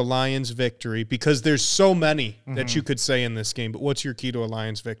to a Lions victory? Because there's so many that you could say in this game, but what's your key to a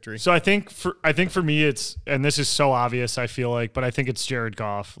Lions victory? So I think for me it's, and this is so obvious, I feel like, but I think it's Jared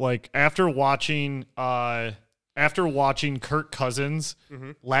Goff. Like after watching Kirk Cousins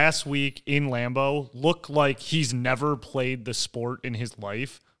last week in Lambeau look like he's never played the sport in his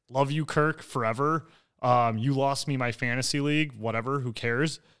life. Love you, Kirk, forever. You lost me my fantasy league, whatever, who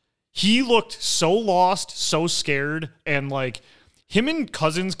cares? He looked so lost, so scared, and like him and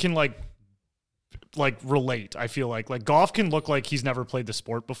Cousins can like relate. I feel like Goff can look like he's never played the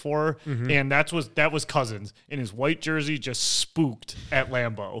sport before, and that was Cousins in his white jersey, just spooked at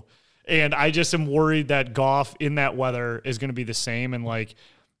Lambeau. And I just am worried that Goff in that weather is going to be the same. And like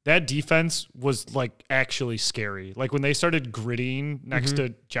that defense was like actually scary. Like when they started gritting next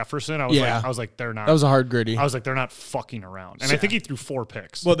to Jefferson, I was like, they're not. That was a hard gritty. I was like, they're not fucking around. And I think he threw 4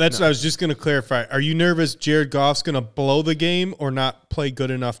 picks. Well, that's what I was just going to clarify. Are you nervous Jared Goff's going to blow the game or not play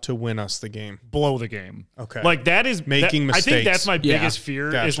good enough to win us the game? Blow the game. Okay. Like that is Making I think that's mistakes. my Yeah. biggest fear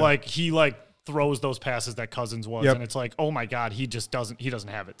is Gotcha. like he like throws those passes that Cousins was, Yep. and it's like, oh my God, he doesn't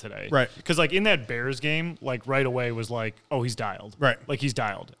have it today. Right. Because like in that Bears game, like right away was like, oh, he's dialed. Right. Like he's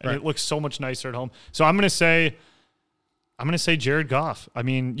dialed. And Right. it looks so much nicer at home. So I'm gonna say Jared Goff. I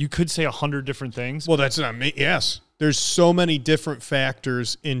mean, you could say 100 different things. Well, that's not me. Yes. There's so many different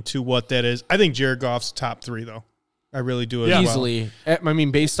factors into what that is. I think Jared Goff's top 3, though. I really do as well. Easily. I mean,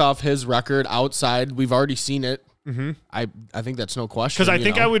 based off his record outside, we've already seen it. Mm-hmm. I think that's no question. Because I you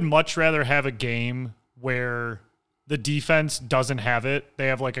think know? I would much rather have a game where the defense doesn't have it. They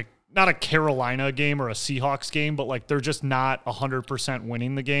have like not a Carolina game or a Seahawks game, but like they're just not 100%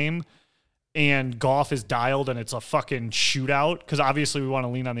 winning the game. And Goff is dialed and it's a fucking shootout because obviously we want to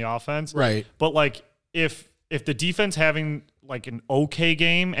lean on the offense. Right. But like if the defense having like an okay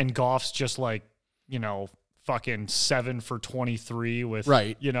game and Goff's just like, you know, fucking 7 for 23 with,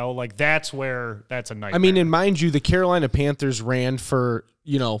 Right. you know, like that's a nightmare. I mean, and mind you, the Carolina Panthers ran for,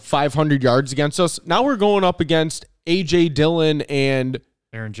 500 yards against us. Now we're going up against A.J. Dillon and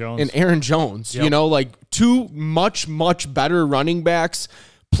Aaron Jones. Aaron Jones, Yep. like 2 much, much better running backs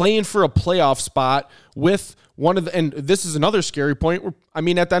playing for a playoff spot with one of the, and this is another scary point. At the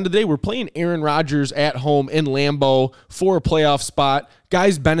end of the day, we're playing Aaron Rodgers at home in Lambeau for a playoff spot.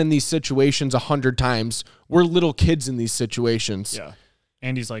 Guys been in these situations 100 times. We're little kids in these situations. Yeah.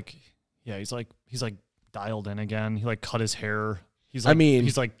 And he's like, Yeah, he's like dialed in again. He like cut his hair. He's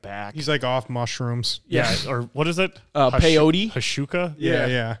like back. He's like off mushrooms. Yeah, or what is it? Peyote? Hashuka?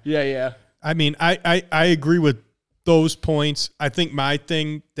 Yeah. I mean, I agree with those points. I think my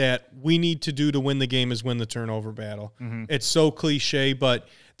thing that we need to do to win the game is win the turnover battle. Mm-hmm. It's so cliche, but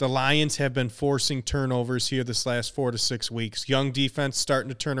the Lions have been forcing turnovers here this last 4 to 6 weeks. Young defense starting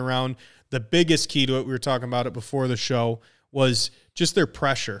to turn around. The biggest key to it, we were talking about it before the show, was just their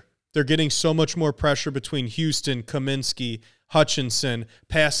pressure. They're getting so much more pressure between Houston, Kaminsky, Hutchinson.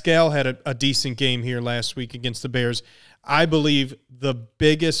 Pascal had a decent game here last week against the Bears. I believe the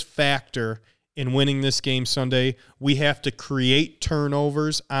biggest factor in winning this game Sunday, we have to create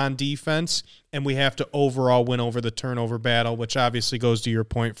turnovers on defense, and we have to overall win over the turnover battle, which obviously goes to your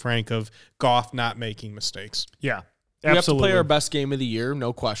point, Frank, of Goff not making mistakes. Yeah, We have to absolutely. play our best game of the year,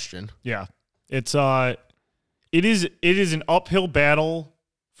 no question. Yeah, it is an uphill battle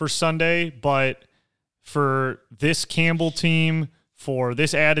for Sunday, but for this Campbell team, for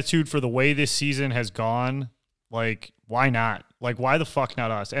this attitude, for the way this season has gone, like, why not? Like, why the fuck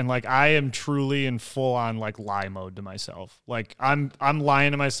not us? And like, I am truly in full on like lie mode to myself. Like, I'm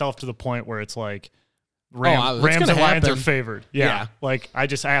lying to myself to the point where it's like Rams and Lions are favored. Yeah. Like,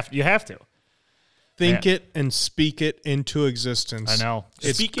 you have to Think it and speak it into existence. I know.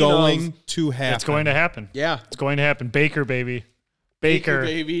 It's going to happen. It's going to happen. Yeah. It's going to happen. Baker, baby. Baker,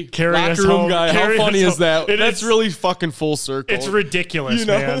 baby. Carry us Locker room home. guy. Carry How funny us is that? home. That's really fucking full circle. It's ridiculous, You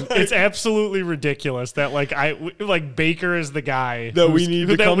know, man. like- It's absolutely ridiculous that like Baker is the guy That we need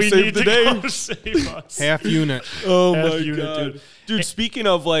to come save the day. Come save us. Half unit. Oh Half my unit, God. Dude, speaking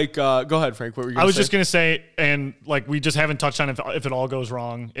of like, go ahead, Frank. What were you going to say? I was just gonna say, and like we just haven't touched on if it all goes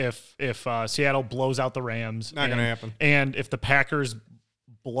wrong, if Seattle blows out the Rams, Not gonna happen. and if the Packers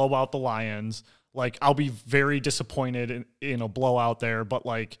blow out the Lions, like I'll be very disappointed in a blowout there. But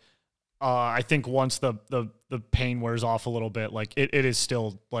like, I think once the pain wears off a little bit, like it is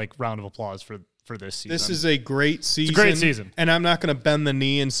still like round of applause for this season. This is a great season. It's a great season. And I'm not going to bend the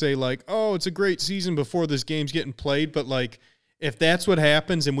knee and say like, oh, it's a great season before this game's getting played. But like, if that's what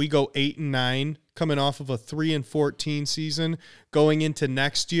happens and we go 8-9 coming off of a 3-14 season going into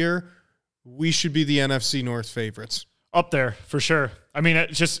next year, we should be the NFC North favorites. Up there for sure. I mean,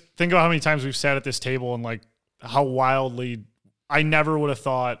 just think about how many times we've sat at this table and like how wildly I never would have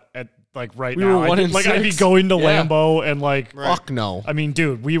thought at like right We now. were 1-6. I'd be going to Yeah. Lambeau and like Fuck no. I mean,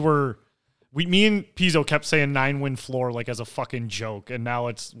 dude, me and Pizzo kept saying 9-win floor like as a fucking joke, and now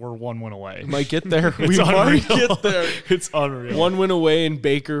we're 1 win away. Might get there. It's We might unreal. get there. It's unreal. 1 win away and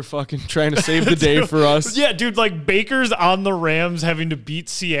Baker fucking trying to save the day for us. Yeah, dude, like Baker's on the Rams having to beat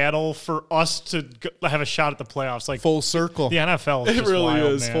Seattle for us to have a shot at the playoffs. Like Full circle. the NFL is It just really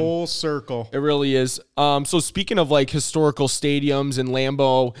wild, is. man. Full circle. It really is. So speaking of like historical stadiums in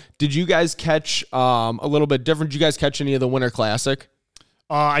Lambeau, did you guys catch a little bit different? Did you guys catch any of the Winter Classic?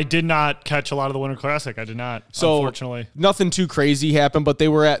 I did not catch a lot of the Winter Classic. I did not, So unfortunately. nothing too crazy happened, but they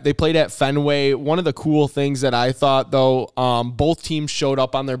played at Fenway. One of the cool things that I thought though, both teams showed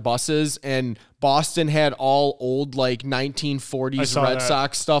up on their buses, and Boston had all old like 1940s Red that.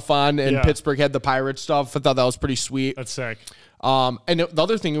 Sox stuff on, and Yeah. Pittsburgh had the Pirates stuff. I thought that was pretty sweet. That's sick. And the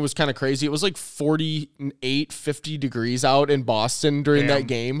other thing, it was kind of crazy. It was like 48, 50 degrees out in Boston during Damn. that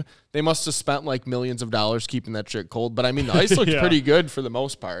game. They must have spent like millions of dollars keeping that shit cold. But I mean, the ice looked Yeah. pretty good for the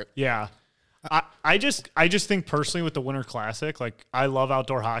most part. Yeah. I just think personally with the Winter Classic, like I love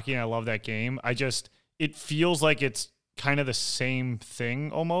outdoor hockey and I love that game. It feels like it's kind of the same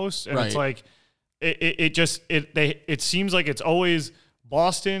thing almost. And it's Right. like, it seems like it's always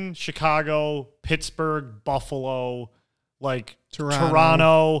Boston, Chicago, Pittsburgh, Buffalo, like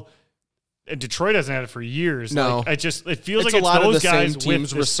Toronto. And Detroit hasn't had it for years. No. Like, it feels It's like a lot it's of those the same guys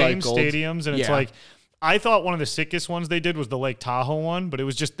teams with the same recycled. stadiums. And it's Yeah. like, I thought one of the sickest ones they did was the Lake Tahoe one, but it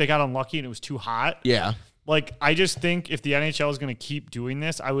was just, they got unlucky and it was too hot. Yeah. Like, I just think if the NHL is going to keep doing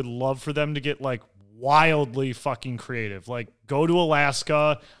this, I would love for them to get like wildly fucking creative. Like, go to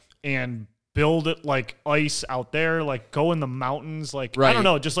Alaska and build it like ice out there. Like, go in the mountains. Like, I Right. don't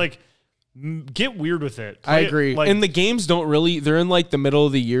know, just like get weird with it. I Play it, agree. like, And the games don't really, they're in like the middle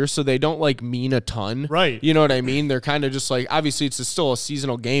of the year, so they don't like mean a ton. Right. You know what I mean? They're kind of just like, obviously it's still a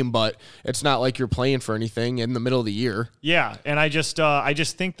seasonal game, but it's not like you're playing for anything in the middle of the year. yeah, and I just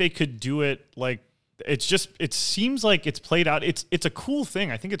think they could do it like it seems like it's played out. It's a cool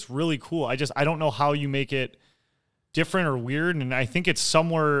thing. I think it's really cool. I don't know how you make it different or weird, and I think it's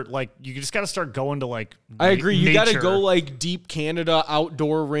somewhere like you just got to start going to like. I agree. You got to nature. go like deep Canada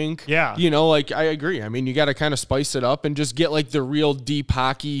outdoor rink. Yeah. You know, like I agree. I mean, you got to kind of spice it up and just get like the real deep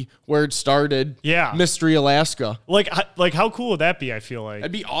hockey where it started. Yeah. Mystery Alaska. Like how cool would that be? I feel like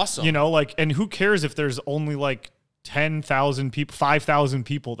That'd be awesome. You know, like, and who cares if there's only like 10,000 people, 5,000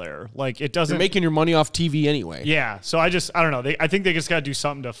 people there? Like, it doesn't. You're making your money off TV anyway. Yeah. So I don't know. I think they just got to do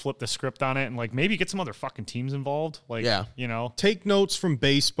something to flip the script on it and like maybe get some other fucking teams involved. Like, Yeah. you know, Take notes from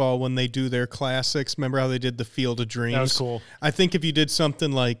baseball when they do their classics. Remember how they did the Field of Dreams? That was cool. I think if you did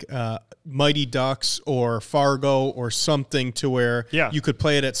something like Mighty Ducks or Fargo or something to where you could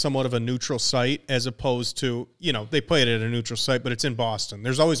play it at somewhat of a neutral site as opposed to, they play it at a neutral site, but it's in Boston.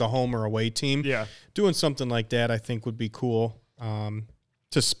 There's always a home or away team. Yeah. Doing something like that, I think, would be cool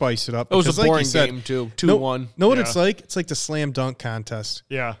to spice it up. It was Because a like you boring said, game too. 2-1. Know what Yeah. it's like? It's like the slam dunk contest.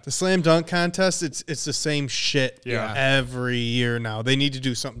 yeah. The slam dunk contest, it's the same shit Yeah. every year now. They need to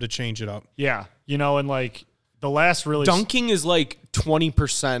do something to change it up. Yeah. You know, and like the last really. Dunking is like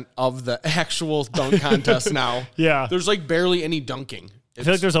 20% of the actual dunk contest now. Yeah. There's like barely any dunking. I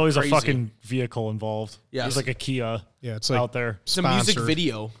feel like there's always crazy. a fucking vehicle involved. Yes. There's like a Kia Yeah, it's like out there. It's a music Sponsored.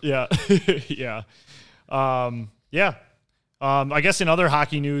 video. Yeah. Yeah. Yeah. I guess in other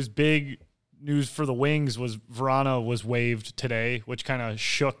hockey news, big news for the Wings was Vrana was waived today, which kind of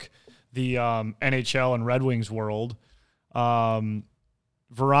shook the NHL and Red Wings world.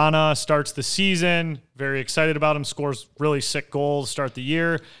 Vrana starts the season, very excited about him, scores really sick goals, start the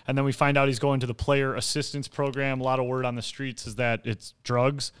year, and then we find out he's going to the player assistance program. A lot of word on the streets is that it's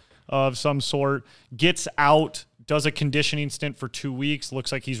drugs of some sort. Gets out, does a conditioning stint for 2 weeks,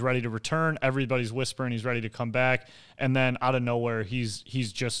 looks like he's ready to return. Everybody's whispering he's ready to come back, and then out of nowhere, he's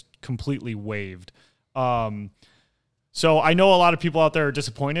just completely waived. So I know a lot of people out there are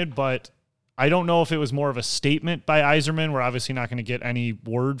disappointed, but I don't know if it was more of a statement by Yzerman. We're obviously not going to get any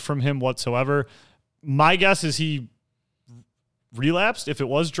word from him whatsoever. My guess is he relapsed, if it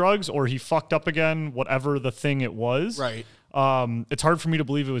was drugs, or he fucked up again, whatever the thing it was. Right. It's hard for me to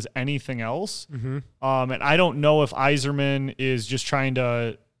believe it was anything else. Mm-hmm. And I don't know if Yzerman is just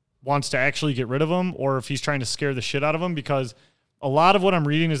wants to actually get rid of him, or if he's trying to scare the shit out of him, because a lot of what I'm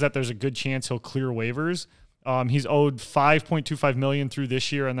reading is that there's a good chance he'll clear waivers. He's owed $5.25 million through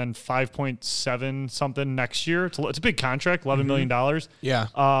this year and then $5.7 something next year. It's a big contract, $11 million.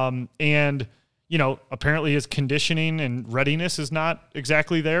 Yeah. And, apparently his conditioning and readiness is not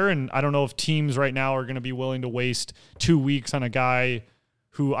exactly there. And I don't know if teams right now are going to be willing to waste 2 weeks on a guy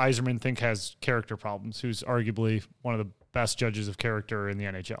who Yzerman think has character problems, who's arguably one of the best judges of character in the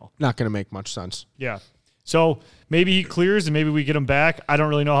NHL. Not going to make much sense. Yeah. So maybe he clears and maybe we get him back. I don't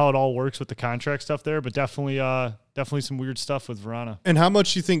really know how it all works with the contract stuff there, but definitely some weird stuff with Vrana. And how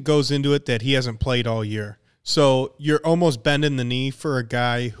much you think goes into it that he hasn't played all year? So you're almost bending the knee for a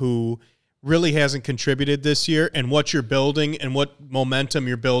guy who really hasn't contributed this year, and what you're building and what momentum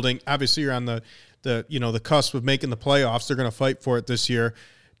you're building. Obviously, you're on the cusp of making the playoffs. They're going to fight for it this year.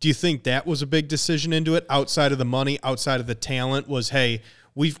 Do you think that was a big decision into it, outside of the money, outside of the talent? Was, hey,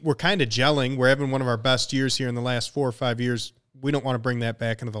 we're kind of gelling. We're having one of our best years here in the last 4 or 5 years. We don't want to bring that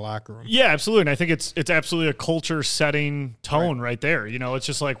back into the locker room. Yeah, absolutely. And I think it's absolutely a culture setting tone right there. It's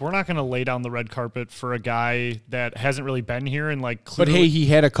just like, we're not going to lay down the red carpet for a guy that hasn't really been here and like clearly, But hey, he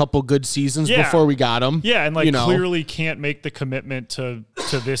had a couple good seasons before we got him. Yeah, and like clearly can't make the commitment to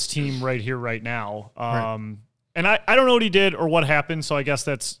this team right here, right now. And I don't know what he did or what happened, so I guess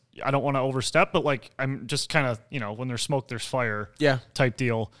I don't want to overstep, but like I'm just kind of, when there's smoke, there's fire type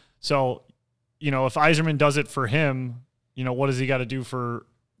deal. So, if Yzerman does it for him, what does he got to do for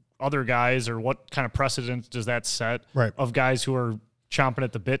other guys, or what kind of precedent does that set of guys who are chomping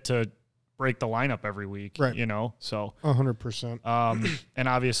at the bit to break the lineup every week, So 100%. And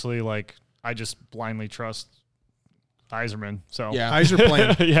obviously, like, I just blindly trust Yzerman. So Yeah. Yzer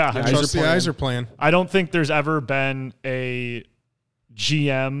plan. yeah. I trust the Yzer plan. I don't think there's ever been a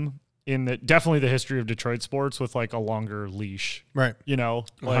GM in definitely the history of Detroit sports with like a longer leash, Right. like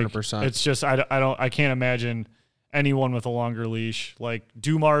 100%. It's just, I can't imagine anyone with a longer leash. Like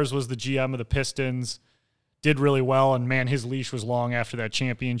Dumars was the GM of the Pistons, did really well. And man, his leash was long after that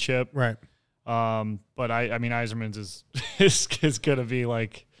championship. Right. But I mean, Yzerman's is going to be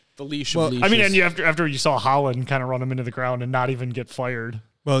like The leash of leashes. I mean, and after you saw Holland kind of run him into the ground and not even get fired.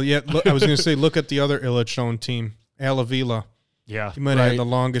 Well, yeah, look, I was going to say, look at the other Illich-owned team, Alavila. Yeah. He might have had the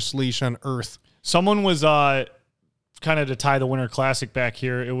longest leash on earth. Someone was kind of to tie the Winter Classic back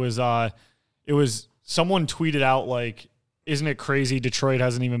here. It was someone tweeted out like, isn't it crazy Detroit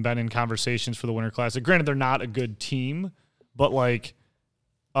hasn't even been in conversations for the Winter Classic? Granted, they're not a good team, but like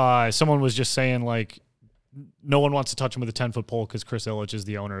someone was just saying like, no one wants to touch him with a 10-foot pole because Chris Ilitch is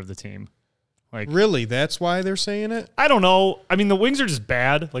the owner of the team. Like, Really? That's why they're saying it? I don't know. I mean, the Wings are just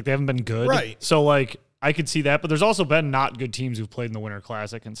bad. Like, they haven't been good. Right. So, like, I could see that. But there's also been not good teams who've played in the Winter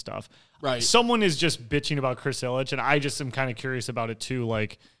Classic and stuff. Right. Someone is just bitching about Chris Ilitch, and I just am kind of curious about it, too.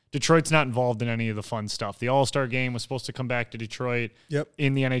 Like, Detroit's not involved in any of the fun stuff. The All-Star game was supposed to come back to Detroit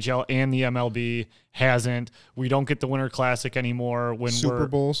in the NHL and the MLB. Hasn't. We don't get the Winter Classic anymore. When Super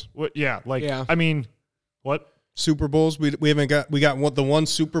Bowls? I mean, what? Super Bowls? We haven't got the one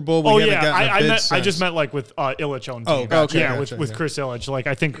Super Bowl. I just meant like with Ilitch owned team. Oh, gotcha, yeah, gotcha, with Chris Ilitch. Like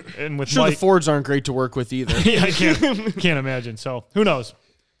I think, and with Sure, Mike, the Fords aren't great to work with either. yeah, I can't imagine. So who knows?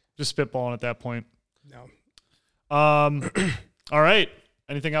 Just spitballing at that point. No. All right.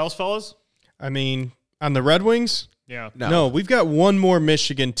 Anything else, fellas? I mean, on the Red Wings? Yeah. No, we've got one more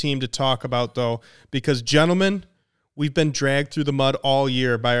Michigan team to talk about, though, because, gentlemen, we've been dragged through the mud all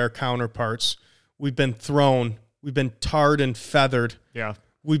year by our counterparts. We've been thrown. We've been tarred and feathered. Yeah.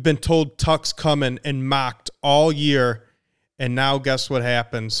 We've been told Tuck's coming and mocked all year. And now guess what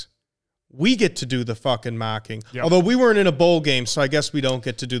happens? We get to do the fucking mocking. Yep. Although we weren't in a bowl game, so I guess we don't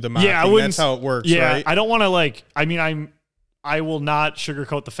get to do the mocking. Yeah, I wouldn't. That's how it works, yeah, right? I don't want to I will not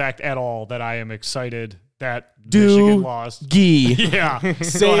sugarcoat the fact at all that I am excited that Michigan lost. Yeah.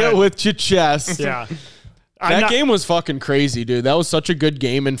 Say it with your chest. Yeah. That game was fucking crazy, dude. That was such a good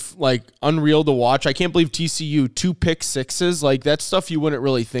game and like unreal to watch. I can't believe TCU 2 pick sixes. Like that's stuff you wouldn't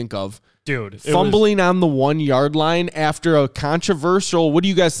really think of. Dude, fumbling on the 1 yard line after a controversial. What do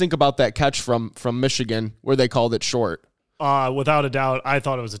you guys think about that catch from Michigan where they called it short? Without a doubt, I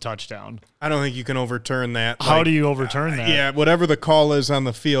thought it was a touchdown. I don't think you can overturn that. How do you overturn that? Yeah, whatever the call is on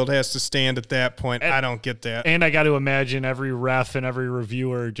the field has to stand at that point. I don't get that. And I got to imagine every ref and every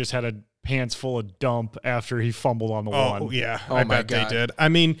reviewer just had a pants full of dump after he fumbled on the one. Oh, yeah. Oh, I my bet God. they did. I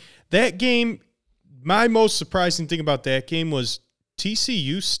mean, that game, my most surprising thing about that game was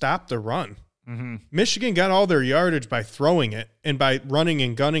TCU stopped the run. Mm-hmm. Michigan got all their yardage by throwing it and by running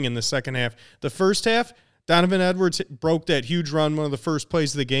and gunning in the second half. The first half, Donovan Edwards broke that huge run, one of the first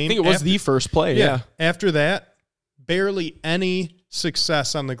plays of the game. I think it was the first play, yeah. After that, barely any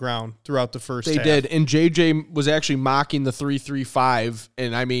success on the ground throughout the first half. They did, and JJ was actually mocking the 3-3-5,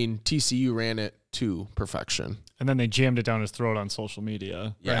 and I mean, TCU ran it to perfection. And then they jammed it down his throat on social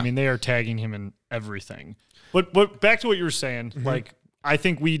media. Yeah. I mean, they are tagging him in everything. But back to what you were saying, like, I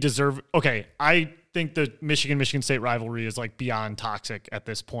think we deserve – okay, I think the Michigan State rivalry is, like, beyond toxic at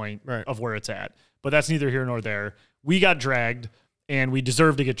this point of where it's at. But that's neither here nor there. We got dragged, and we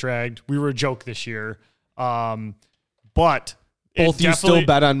deserve to get dragged. We were a joke this year. But – both of you still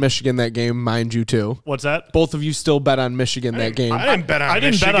bet on Michigan that game, mind you, too. What's that? Both of you still bet on Michigan that game. I didn't bet on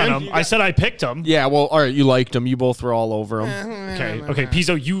Michigan. Bet on them. I said I picked them. Yeah, well, all right, you liked them. You both were all over them. Okay,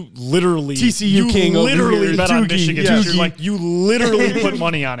 Pizzo, you literally TCU king over literally here. bet on Doogie, Michigan. yes. You're like you literally put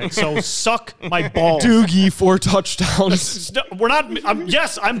money on it. So suck my balls. Doogie 4 touchdowns. We're not.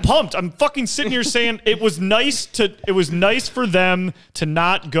 I'm pumped. I'm fucking sitting here saying it was nice for them to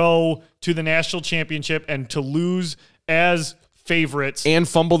not go to the national championship and to lose as favorites and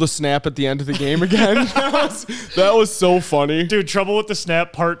fumble the snap at the end of the game again. that was so funny. Dude, trouble with the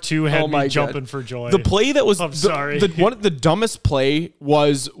snap part 2 had me jumping for joy. The play that was sorry. The dumbest play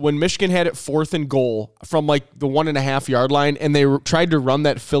was when Michigan had it 4th and goal from like the 1.5 yard line, and they tried to run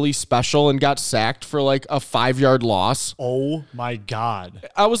that Philly special and got sacked for like a 5 yard loss. Oh my God.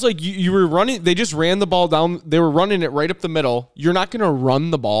 I was like, you were running, they just ran the ball down. They were running it right up the middle. You're not going to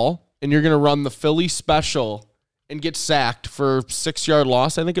run the ball, and you're going to run the Philly special and get sacked for 6 yard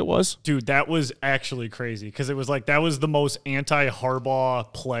loss, I think it was. Dude, that was actually crazy because it was like that was the most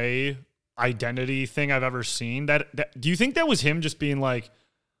anti-Harbaugh play identity thing I've ever seen. That do you think that was him just being like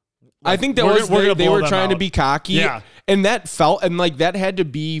I think that they were trying to be cocky. Yeah. And that felt, and like that had to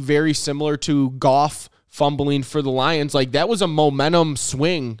be very similar to Goff fumbling for the Lions. Like that was a momentum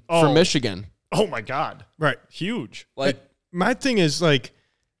swing for Michigan. Oh my God. Right. Huge. Like my thing is like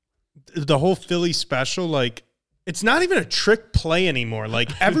the whole Philly special, like it's not even a trick play anymore. Like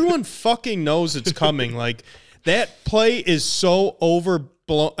everyone fucking knows it's coming. Like that play is so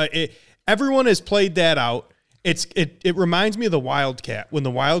overblown. Everyone has played that out. It reminds me of the Wildcat. When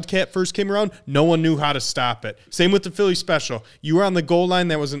the Wildcat first came around, no one knew how to stop it. Same with the Philly special. You were on the goal line,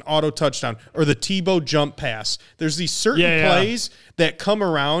 that was an auto touchdown. Or the Tebow jump pass. There's these certain plays that come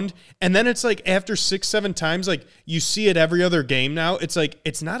around, and then it's like after 6-7 times, like you see it every other game now. It's like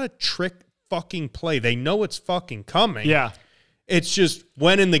it's not a trick fucking play. They know it's fucking coming. Yeah. It's just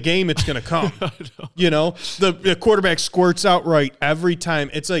when in the game it's going to come. You know, the quarterback squirts out right every time.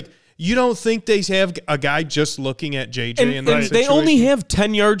 It's like You don't think they have a guy just looking at JJ in that And situation? they only have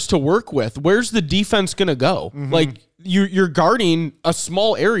 10 yards to work with. Where's the defense going to go? Like, you're guarding a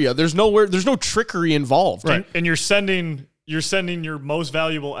small area. There's no trickery involved. Right. And you're sending your most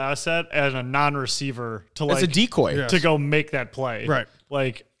valuable asset as a non-receiver to As a decoy. to go make that play. Right.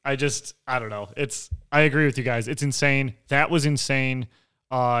 Like, I don't know. I agree with you guys. It's insane. That was insane.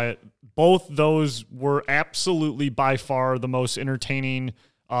 Both those were absolutely by far the most entertaining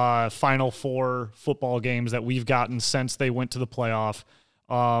Final Four football games that we've gotten since they went to the playoff.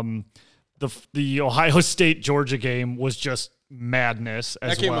 The Ohio State-Georgia game was just madness as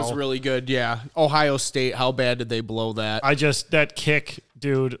well. That game was really good, yeah. Ohio State, how bad did they blow that? That kick,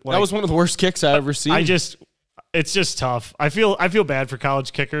 dude. Like, that was one of the worst kicks I ever seen. It's just tough. I feel bad for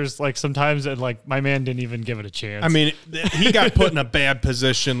college kickers like sometimes, and like my man didn't even give it a chance. I mean, he got put in a bad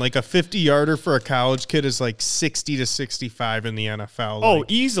position. Like a 50-yarder for a college kid is like 60 to 65 in the NFL. Oh, like,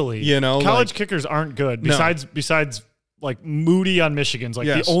 easily. You know, college kickers aren't good. Besides like Moody on Michigan's like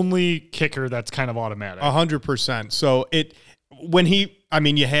the only kicker that's kind of automatic. 100%. So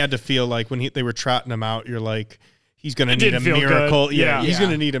you had to feel like when they were trotting him out, you're like, he's going to need a miracle. Good. Yeah, he's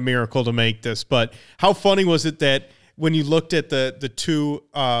going to need a miracle to make this. But how funny was it that when you looked at the two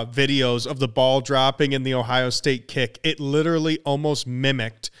videos of the ball dropping and the Ohio State kick, it literally almost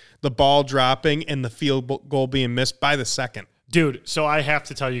mimicked the ball dropping and the field goal being missed by the second. Dude, so I have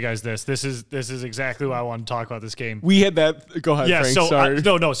to tell you guys this. This is exactly why I want to talk about this game. We had that. Go ahead, yeah, Frank. so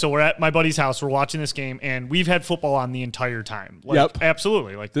Sorry. So we're at my buddy's house. We're watching this game, and we've had football on the entire time. Like, Yep,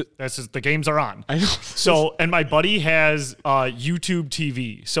 absolutely. Like the games are on. I know. So, and my buddy has YouTube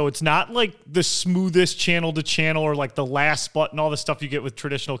TV, so it's not like the smoothest channel to channel or like the last button, all the stuff you get with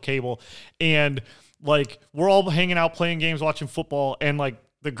traditional cable. And like we're all hanging out, playing games, watching football, and like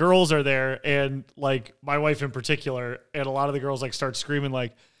the girls are there, and like my wife in particular, and a lot of the girls like start screaming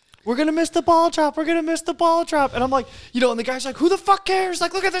like, "We're gonna miss the ball drop! We're gonna miss the ball drop!" And I'm like, and the guy's like, "Who the fuck cares?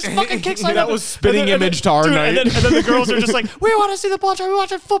 Like, look at this fucking kick sign." That was spitting image to our night. And then the girls are just like, "We want to see the ball drop. We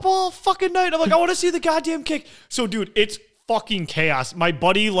watching football fucking night." I'm like, "I want to see the goddamn kick." So, dude, it's fucking chaos. My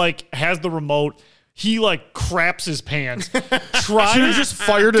buddy like has the remote. He like craps his pants. Should've just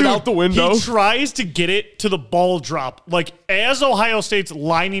fired it out the window. He tries to get it to the ball drop, like as Ohio State's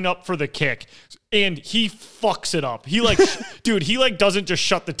lining up for the kick, and he fucks it up. He like, dude, he like doesn't just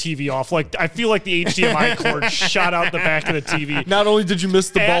shut the TV off. Like I feel like the HDMI cord shot out the back of the TV. Not only did you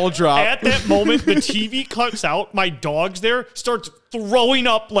miss the ball drop, at that moment the TV cuts out. My dog's there, starts throwing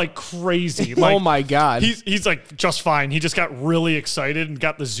up like crazy. Like, oh my God. He's like just fine. He just got really excited and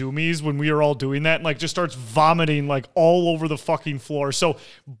got the zoomies when we were all doing that, and like just starts vomiting like all over the fucking floor. So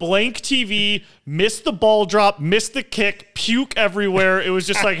blank TV, missed the ball drop, missed the kick, puke everywhere. It was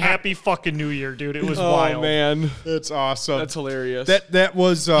just like happy fucking New Year, dude. It was wild. Oh man, that's awesome. That's hilarious. That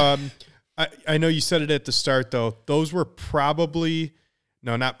was I know you said it at the start though. Those were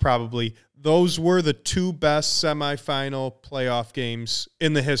those were the two best semifinal playoff games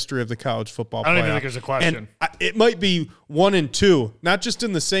in the history of the college football playoff. I don't even think there's a question. And it might be 1 and 2, not just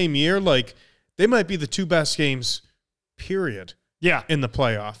in the same year. Like they might be the two best games, period. Yeah, in the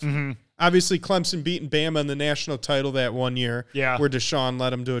playoff. Mm-hmm. Obviously, Clemson beating Bama in the national title that 1 year. Yeah, where Deshaun led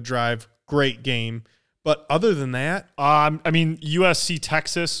them to a drive. Great game. But other than that, I mean USC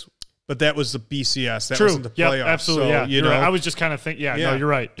Texas. But that was the BCS. That True. wasn't the playoff. Yep, absolutely. So, yeah, you know, right. I was just kind of thinking. Yeah, no, you're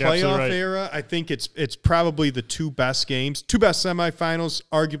right. You're playoff right. era. I think it's probably the two best games, two best semifinals,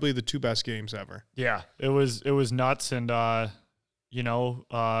 arguably the two best games ever. Yeah, it was nuts, and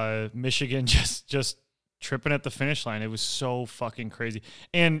Michigan just tripping at the finish line. It was so fucking crazy.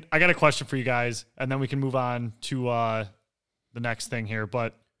 And I got a question for you guys, and then we can move on to the next thing here.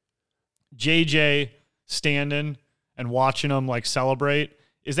 But JJ standing and watching them like celebrate.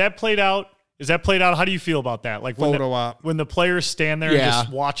 Is that played out? How do you feel about that? Like when the players stand there and just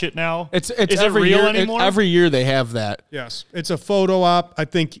watch it now? Is every it real year anymore? Every year they have that. Yes. It's a photo op. I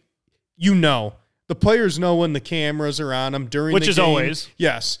think the players know when the cameras are on them during the game. Which is always.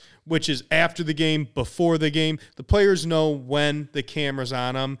 Yes. Which is after the game, before the game. The players know when the camera's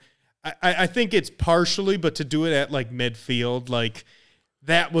on them. I think it's partially, but to do it at like midfield, like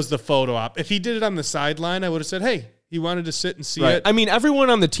that was the photo op. If he did it on the sideline, I would have said, hey, he wanted to sit and see it. I mean, everyone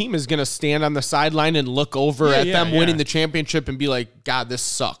on the team is going to stand on the sideline and look over at them winning the championship and be like, God, this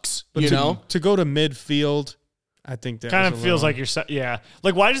sucks. But to go to midfield, I think that kind of feels like you're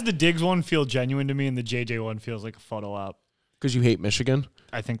like, why does the Diggs one feel genuine to me and the JJ one feels like a photo op? Because you hate Michigan.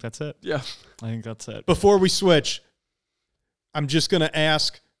 I think that's it. Yeah. I think that's it. Before we switch, I'm just going to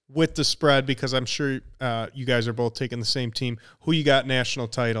ask with the spread, because I'm sure you guys are both taking the same team, who you got national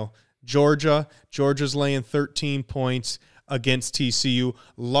title? Georgia's laying 13 points against TCU.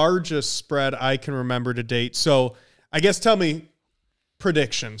 Largest spread I can remember to date. So I guess tell me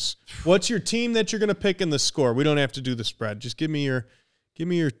predictions. What's your team that you're going to pick in the score? We don't have to do the spread. Just give me your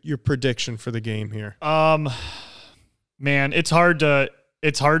prediction for the game here. Man, it's hard to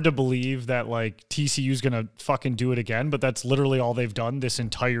believe that like TCU is gonna fucking do it again, but that's literally all they've done this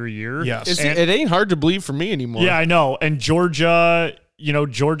entire year. Yes. It ain't hard to believe for me anymore. Yeah, I know. And Georgia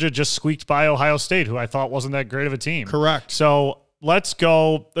just squeaked by Ohio State, who I thought wasn't that great of a team. Correct. So let's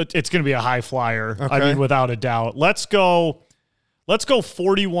go. It's going to be a high flyer. Okay. I mean, without a doubt. Let's go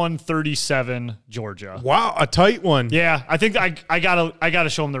 41-37 Georgia. Wow, a tight one. Yeah, I think I gotta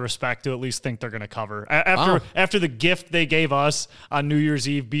show them the respect to at least think they're gonna cover after the gift they gave us on New Year's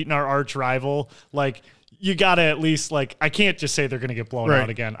Eve, beating our arch rival. Like you gotta at least like I can't just say they're gonna get blown out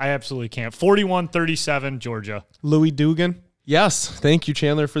again. I absolutely can't. 41-37 Georgia. Louis Dugan. Yes. Thank you,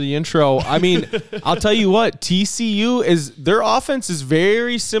 Chandler, for the intro. I mean, I'll tell you what, their offense is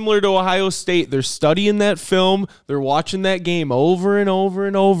very similar to Ohio State. They're studying that film. They're watching that game over and over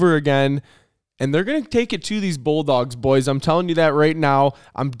and over again. And they're going to take it to these Bulldogs, boys. I'm telling you that right now.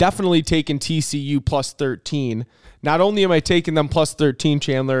 I'm definitely taking TCU plus 13. Not only am I taking them plus 13,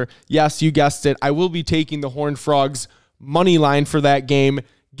 Chandler, yes, you guessed it, I will be taking the Horned Frogs money line for that game.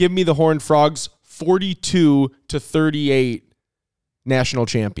 Give me the Horned Frogs 42-38. National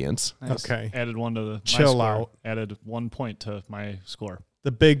champions. Nice. Okay. Added one to the Chill my score. out. Added 1 point to my score.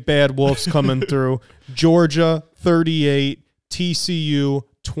 The big bad wolves coming through. Georgia 38, TCU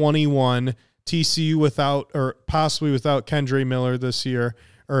 21. TCU without or possibly without Kendre Miller this year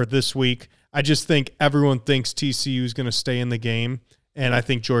or this week. I just think everyone thinks TCU is going to stay in the game, and I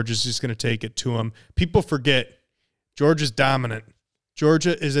think Georgia's just going to take it to them. People forget Georgia's dominant.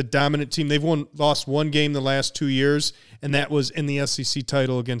 Georgia is a dominant team. They've lost one game the last 2 years, and that was in the SEC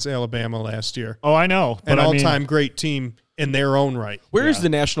title against Alabama last year. Oh, I know. An all-time great team in their own right. Where is the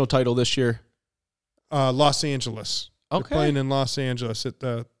national title this year? Los Angeles. Okay. They're playing in Los Angeles at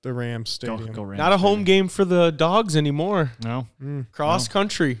the Rams Stadium. Go Rams, Not a home baby. game for the Dogs anymore. No. Cross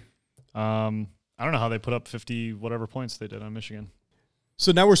country. I don't know how they put up 50 whatever points they did on Michigan.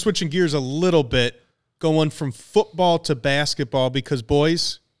 So now we're switching gears a little bit, going from football to basketball because,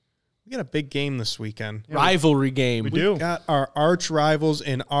 boys, we got a big game this weekend. Rivalry game. We do. Got our arch rivals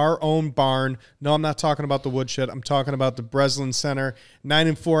in our own barn. No, I'm not talking about the Woodshed. I'm talking about the Breslin Center.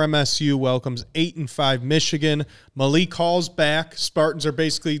 9-4 MSU welcomes 8-5 Michigan. Malik Hall's back. Spartans are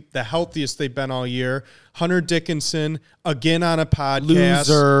basically the healthiest they've been all year. Hunter Dickinson, again on a podcast.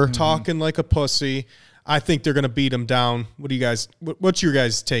 Loser. Talking like a pussy. I think they're going to beat him down. What's your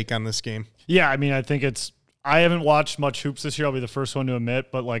guys' take on this game? Yeah, I mean, I haven't watched much hoops this year. I'll be the first one to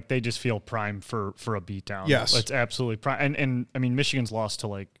admit, but like they just feel prime for a beatdown. Yes. It's absolutely prime. And I mean, Michigan's lost to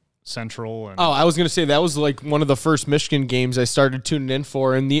like Central. And Oh, I was going to say that was like one of the first Michigan games I started tuning in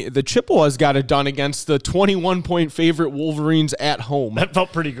for, and the Chippewas got it done against the 21-point favorite Wolverines at home. that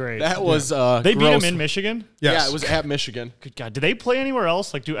felt pretty great. That was they beat gross. them in Michigan? Yes. Yeah, it was at Michigan. Good God. Do they play anywhere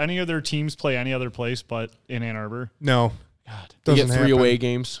else? Like, do any of their teams play any other place but in Ann Arbor? No. God. They get Doesn't 3 happen. away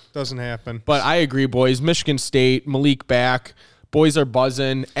games. Doesn't happen. But I agree, boys. Michigan State, Malik back. Boys are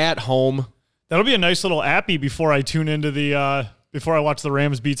buzzing at home. That'll be a nice little appy before I tune into the before I watch the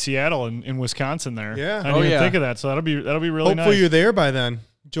Rams beat Seattle in Wisconsin there. Yeah. I didn't Oh, even yeah. think of that. So that'll be really Hopefully nice. you're there by then.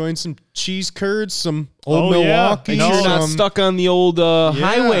 Join some cheese curds, some old Oh, yeah. Milwaukee. No, You're not some- stuck on the old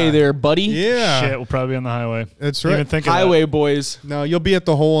highway there, buddy. Yeah. Shit, we'll probably be on the highway. That's Didn't right. even think of Highway boys. No, you'll be at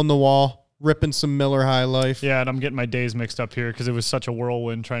the hole in the wall, ripping some Miller High Life. that. Yeah, and I'm getting my days mixed up here because it was such a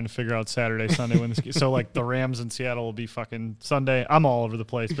whirlwind trying to figure out Saturday, Sunday when this. So like the Rams in Seattle will be fucking Sunday. I'm all over the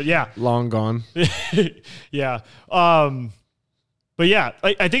place, but yeah, Long gone. yeah. But yeah,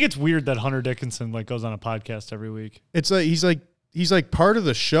 I think it's weird that Hunter Dickinson like goes on a podcast every week. It's like he's like part of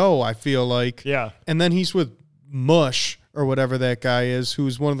the show, I feel like. Yeah. And then he's with Mush or whatever that guy is,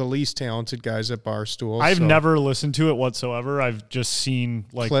 who's one of the least talented guys at Barstool. I've so- never listened to it whatsoever. I've just seen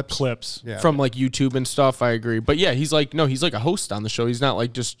like clips. Yeah. From like YouTube and stuff, I agree. But yeah, he's like a host on the show. He's not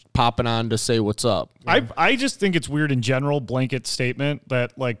like just popping on to say what's up. I just think it's weird in general, blanket statement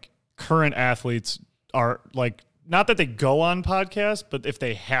that like current athletes are like, not that they go on podcasts, but if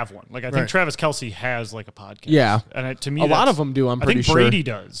they have one. Like I think Right. Travis Kelce has like a podcast. Yeah. And to me, A lot that's- of them do, I'm I pretty think sure. Brady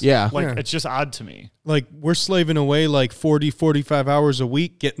does. Yeah. Like Yeah. it's just odd to me. like we're slaving away like 40, 45 hours a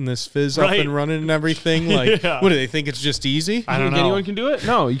week getting this fizz up Right. and running and everything. Like, Yeah. what do they think it's just easy? I don't think know. anyone can do it?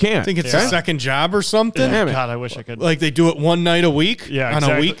 No, you can't. I think it's Yeah. a second job or something. Damn it. God, I wish I could. Like they do it one night a week yeah, on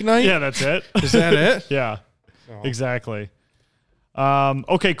exactly. a weeknight. Yeah, that's it. Is that it? Yeah, exactly.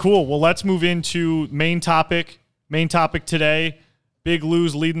 Okay, cool. Well, let's move into main topic. Main topic today. Big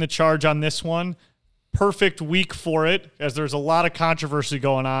Lou's leading the charge on this one. perfect week for it, as there's a lot of controversy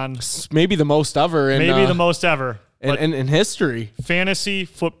going on. Maybe the most ever. Maybe the most ever. In history. Fantasy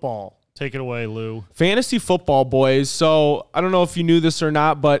football. Take it away, Lou. Fantasy football, boys. So I don't know if you knew this or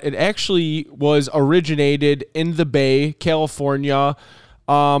not, but it actually was originated in the Bay, California,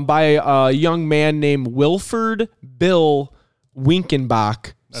 by a young man named Wilford Bill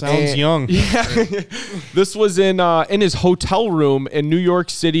Winkenbach. Sounds young. Yeah. This was in his hotel room in New York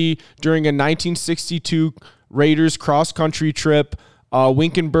City during a 1962 Raiders cross-country trip.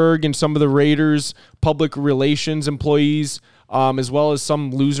 Winkenberg and some of the Raiders public relations employees, as well as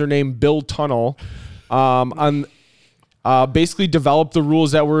some loser named Bill Tunnel, basically developed the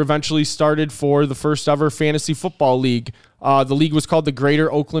rules that were eventually started for the first ever fantasy football league. The league was called the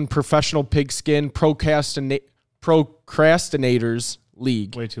Greater Oakland Professional Pigskin Procrastinators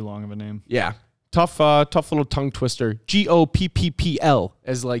League. Way too long of a name. Yeah. Tough little tongue twister. GOPPPL,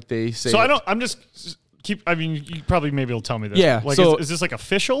 as like they say. So it. You probably maybe will tell me this. Yeah. Like, so is this like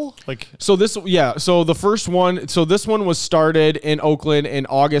official? Like, So this one was started in Oakland in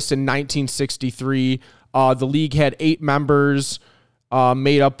August in 1963. The league had 8 members,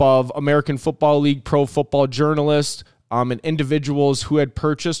 made up of American Football League pro football journalists, and individuals who had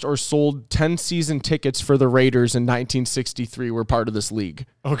purchased or sold 10 season tickets for the Raiders in 1963 were part of this league.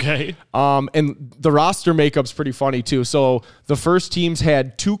 okay. And the roster makeup's pretty funny too. So the first teams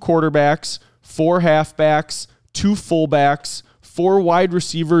had 2 quarterbacks, 4 halfbacks, 2 fullbacks, 4 wide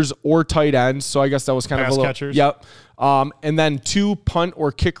receivers or tight ends. So I guess that was kind Pass of a little catchers. Yep. And then 2 punt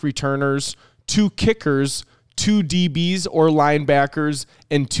or kick returners, 2 kickers, 2 DBs or linebackers,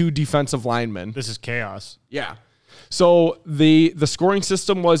 and 2 defensive linemen. This is chaos. Yeah. So the scoring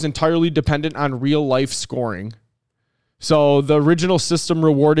system was entirely dependent on real life scoring. So the original system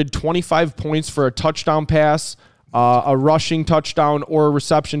rewarded 25 points for a touchdown pass, a rushing touchdown or a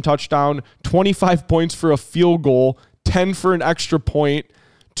reception touchdown, 25 points for a field goal, 10 for an extra point,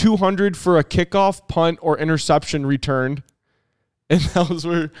 200 for a kickoff, punt, or interception returned. And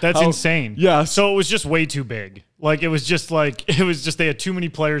That's insane. Yeah. So it was just way too big. Like it was just they had too many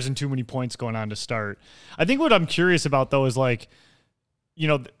players and too many points going on to start. I think what I'm curious about though is like,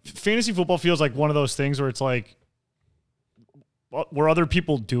 fantasy football feels like one of those things where it's like, were other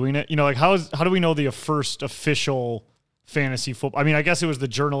people doing it? Like how do we know the first official fantasy football? I mean, I guess it was the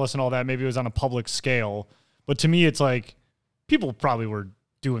journalists and all that. Maybe it was on a public scale, but to me, it's like people probably were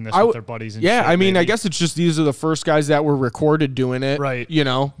doing this with their buddies. And yeah, shit, I mean, maybe. I guess it's just these are the first guys that were recorded doing it, Right.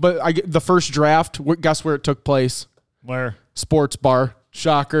 But the first draft, guess where it took place? Where? Sports bar.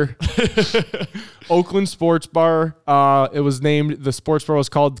 Shocker. Oakland Sports Bar. It was named, the sports bar was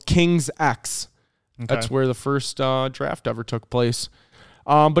called King's X. Okay. That's where the first draft ever took place.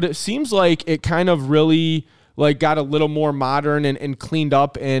 But it seems like it kind of really like got a little more modern and cleaned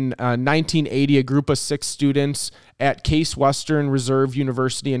up in 1980. A group of 6 students at Case Western Reserve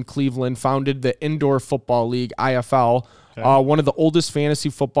University in Cleveland founded the Indoor Football League, IFL, one of the oldest fantasy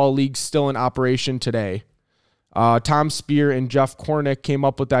football leagues still in operation today. Tom Spear and Jeff Kornick came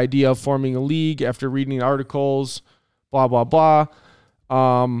up with the idea of forming a league after reading articles, blah, blah, blah.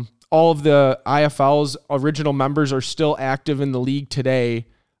 All of the IFL's original members are still active in the league today,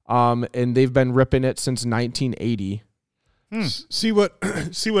 and they've been ripping it since 1980. See what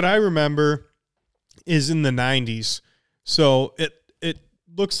I remember is in the 90s. So it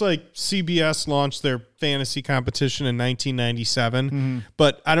looks like CBS launched their fantasy competition in 1997.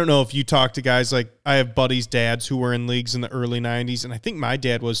 But I don't know if you talk to guys like I have buddies' dads who were in leagues in the early 90s, and I think my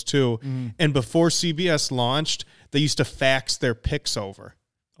dad was too. And before CBS launched, they used to fax their picks over.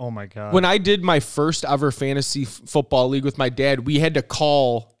 Oh my God. When I did my first ever fantasy football league with my dad, we had to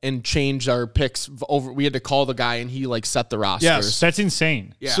call and change our picks over. We had to call the guy and he like set the rosters. Yes. That's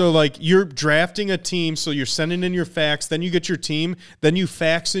insane. Yeah. So like you're drafting a team, so you're sending in your fax, then you get your team, then you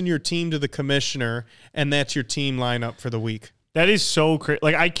fax in your team to the commissioner, and that's your team lineup for the week. That is so crazy.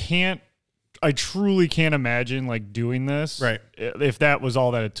 Like I truly can't imagine like doing this. Right. If that was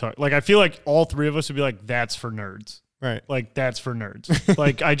all that it took. Like I feel like all 3 of us would be like, that's for nerds. Right. Like that's for nerds.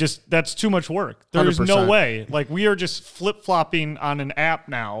 Like that's too much work. There's no 100%. way. Like we are just flip-flopping on an app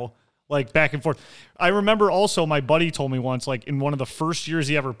now, like back and forth. I remember also my buddy told me once, like in one of the first years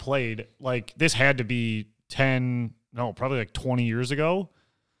he ever played, like this had to be probably like 20 years ago.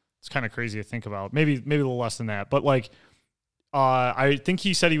 It's kind of crazy to think about. Maybe a little less than that. But like I think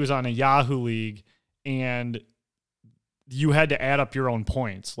he said he was on a Yahoo league and you had to add up your own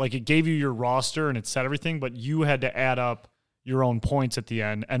points. Like it gave you your roster and it said everything, but you had to add up your own points at the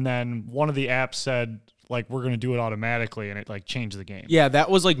end. And then one of the apps said, like, we're going to do it automatically. And it like changed the game. Yeah, that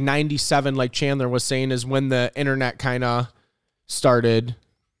was like 97, like Chandler was saying, is when the internet kind of started.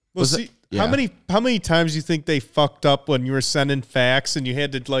 Well, see, How many times do you think they fucked up when you were sending facts and you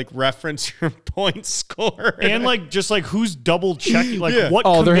had to like reference your point score? And like just like who's double checking like what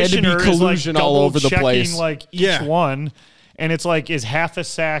there had to be commissioner is collusion like all over the double-checking, place. like each one. And it's like is half a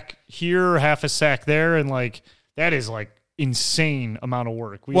sack here, half a sack there, and like that is like insane amount of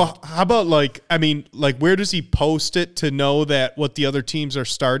work. How about like where does he post it to know that what the other teams are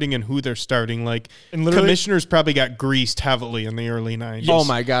starting and who they're starting? Like, and commissioners probably got greased heavily in the early 90s. Oh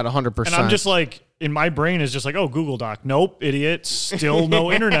my God, 100%. And I'm just like, in my brain is just like, oh, Google Doc. Nope, idiot. Still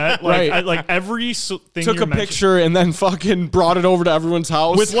no internet. Like, right. Every thing took a picture and then fucking brought it over to everyone's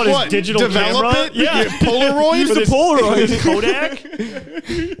house with what is digital Develop camera? it? Yeah, Polaroid. With his Kodak.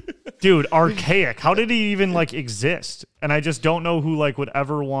 Dude, archaic. How did he even like exist? And I just don't know who like would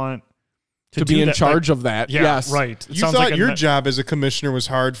ever want to be in charge of that. Yeah, yes. Right. You thought your job as a commissioner was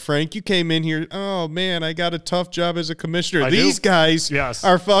hard, Frank. You came in here, oh man, I got a tough job as a commissioner. These guys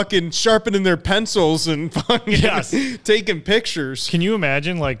are fucking sharpening their pencils and fucking taking pictures. Can you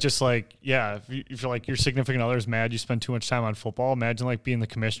imagine like just like, if you're like your significant other is mad you spend too much time on football, imagine like being the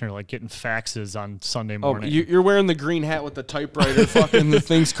commissioner, like getting faxes on Sunday morning. Oh, you're wearing the green hat with the typewriter, fucking the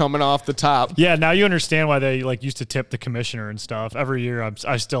thing's coming off the top. Yeah, now you understand why they like used to tip the commissioner and stuff. Every year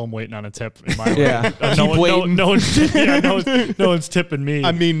I still am waiting on a tip in my no one's tipping me.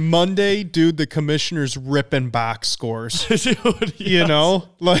 I mean, Monday, dude, the commissioner's ripping box scores. Dude, you know,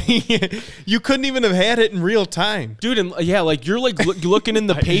 like you couldn't even have had it in real time, dude. And like you're like looking in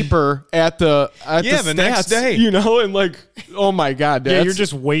the paper at the stats, next day, you know, and like, oh my God, yeah, you're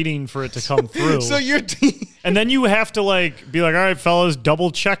just waiting for it to come through. So and then you have to like be like, all right, fellas,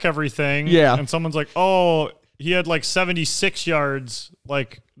 double check everything. Yeah, and someone's like, oh, he had like 76 yards,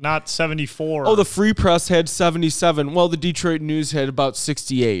 like not 74. Oh, the Free Press had 77. Well, the Detroit News had about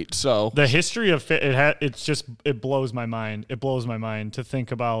 68. So the history of it blows my mind. It blows my mind to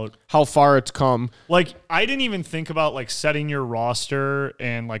think about how far it's come. Like, I didn't even think about like setting your roster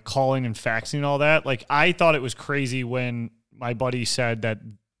and like calling and faxing and all that. Like, I thought it was crazy when my buddy said that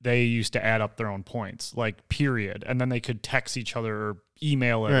they used to add up their own points, like period, and then they could text each other or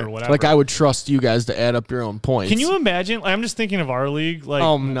email it or whatever. Like, I would trust you guys to add up your own points. Can you imagine? I'm just thinking of our league. Like,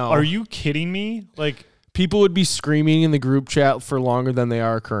 oh no, are you kidding me? Like, people would be screaming in the group chat for longer than they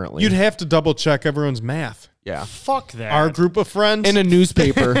are currently. You'd have to double check everyone's math. Yeah. Fuck that. Our group of friends. In a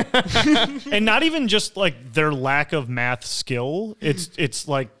newspaper. And not even just like their lack of math skill. It's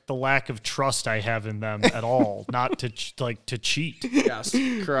like the lack of trust I have in them at all, not to to cheat. Yes,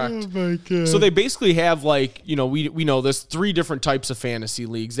 correct. Oh my God. So they basically have like, you know, we know this 3 different types of fantasy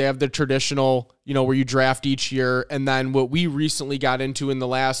leagues. They have the traditional, you know, where you draft each year. And then what we recently got into in the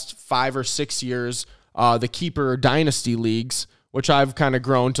last 5 or 6 years, the keeper dynasty leagues, which I've kind of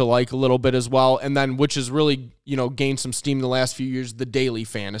grown to like a little bit as well. And then which has really, you know, gained some steam the last few years, the daily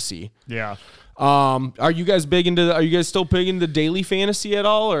fantasy. Yeah. Are you guys still big into daily fantasy at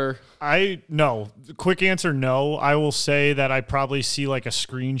all, or? No. Quick answer, no. I will say that I probably see like a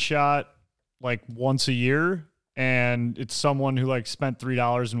screenshot like once a year, and it's someone who like spent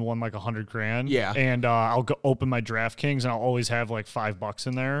 $3 and won like $100,000. Yeah. And I'll go open my DraftKings and I'll always have like $5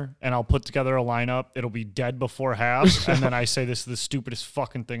 in there, and I'll put together a lineup. It'll be dead before half, and then I say this is the stupidest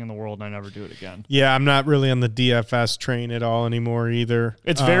fucking thing in the world, and I never do it again. Yeah, I'm not really on the DFS train at all anymore either.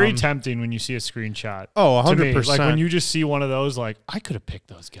 It's very tempting when you see a screenshot. Oh, 100%. Like when you just see one of those, like I could have picked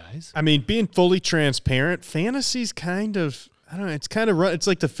those guys. I mean, being fully transparent, fantasy's kind of, I don't know, it's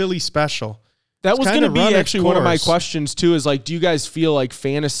like the Philly special. That was going to be actually one of my questions too, is like, do you guys feel like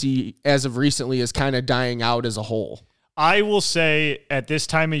fantasy as of recently is kind of dying out as a whole? I will say at this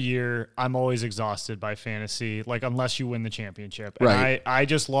time of year, I'm always exhausted by fantasy, like unless you win the championship. And right. I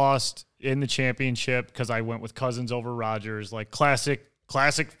just lost in the championship because I went with Cousins over Rodgers, like classic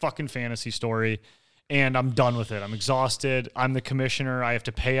fucking fantasy story. And I'm done with it. I'm exhausted. I'm the commissioner. I have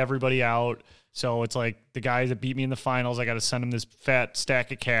to pay everybody out. So it's like the guys that beat me in the finals, I got to send them this fat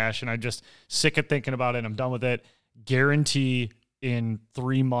stack of cash, and I'm just sick of thinking about it. I'm done with it. Guarantee in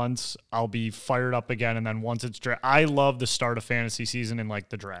 3 months I'll be fired up again, and then once it's draft, I love the start of fantasy season and like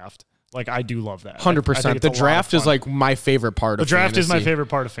the draft. Like I do love that. 100%. The draft is like my favorite part of the draft. Fantasy. Is my favorite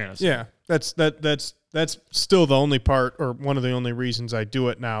part of fantasy. Yeah, that's still the only part, or one of the only reasons I do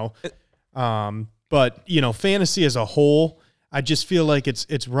it now. But you know, fantasy as a whole, I just feel like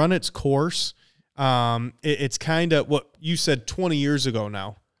it's run its course. It's kind of what you said 20 years ago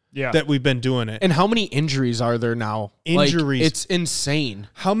now. Yeah, that we've been doing it. And how many injuries are there now? Injuries, like, it's insane.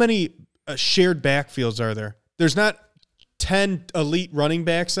 How many shared backfields are there? There's not 10 elite running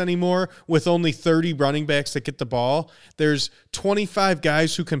backs anymore with only 30 running backs that get the ball. There's 25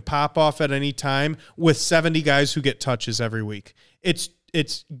 guys who can pop off at any time with 70 guys who get touches every week.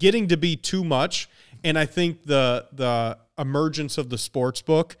 it's getting to be too much. And I think the emergence of the sports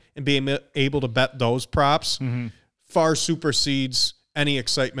book and being able to bet those props far supersedes any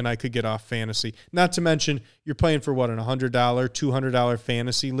excitement I could get off fantasy. Not to mention, you're playing for what, an $100, $200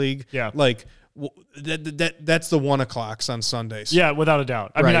 fantasy league? Yeah. Like, that's the 1 o'clocks on Sundays. Yeah, without a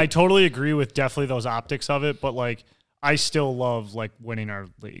doubt. I mean, Right. I totally agree with definitely those optics of it, but like, I still love like winning our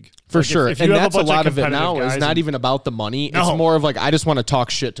league. For Like, sure. if you And have that's a bunch lot of it competitive now is guys not and- even about the money. No. It's more of like, I just want to talk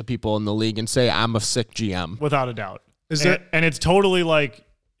shit to people in the league and say I'm a sick GM. without a doubt. Is there- and it's totally like,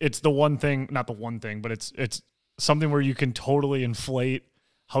 it's the one thing, not the one thing, but it's something where you can totally inflate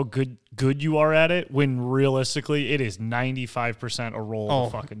how good you are at it when realistically it is 95% a roll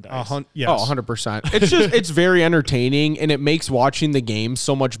of fucking dice. Yes. Oh, 100%. It's very entertaining and it makes watching the game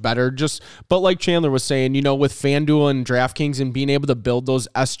so much better. But like Chandler was saying, with FanDuel and DraftKings and being able to build those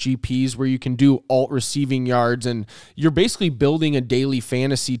SGPs where you can do alt receiving yards and you're basically building a daily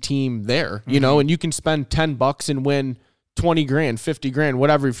fantasy team there, and you can spend $10 and win 20 grand, 50 grand,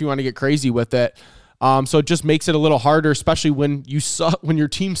 whatever, if you want to get crazy with it. So it just makes it a little harder, especially when you suck, when your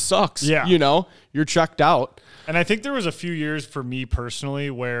team sucks. Yeah. You're checked out. And I think there was a few years for me personally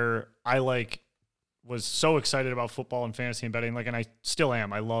where I was so excited about football and fantasy and betting, and I still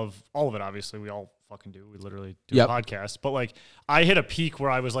am. I love all of it. Obviously, we all fucking do. We literally do a podcast. But I hit a peak where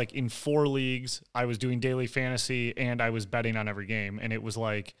I was in 4 leagues. I was doing daily fantasy and I was betting on every game, and it was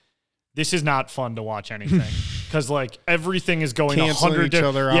this is not fun to watch anything because everything is going Canceling 100 each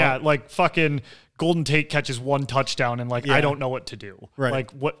other out. Yeah, fucking Golden Tate catches 1 touchdown and I don't know what to do.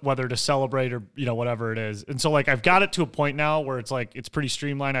 Right. Whether to celebrate or whatever it is. And so I've got it to a point now where it's it's pretty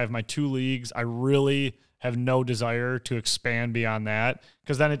streamlined. I have my 2 leagues. I really have no desire to expand beyond that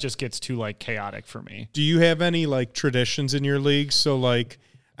because then it just gets too chaotic for me. Do you have any traditions in your league? So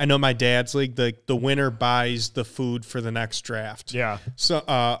I know my dad's league, the winner buys the food for the next draft. Yeah. So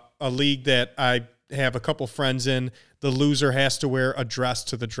a league that I have a couple friends in, the loser has to wear a dress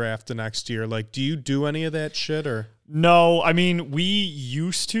to the draft the next year. Do you do any of that shit or? No, I mean, we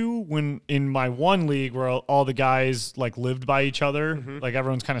used to when in my one league where all the guys lived by each other,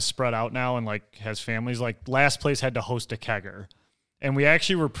 everyone's kind of spread out now and has families. Last place had to host a kegger. And we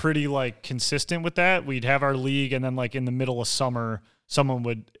actually were pretty consistent with that. We'd have our league and then in the middle of summer,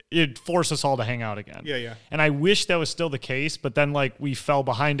 it'd force us all to hang out again. Yeah. And I wish that was still the case, but then we fell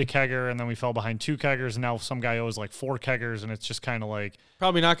behind a kegger and then we fell behind 2 keggers and now some guy owes 4 keggers and it's just kind of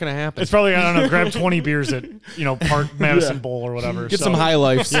Probably not going to happen. it's probably, I don't know, grab 20 beers at, Park Madison Bowl or whatever. Get some high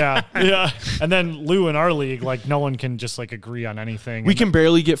lifes. Yeah. And then Lou in our league, no one can just agree on anything. We can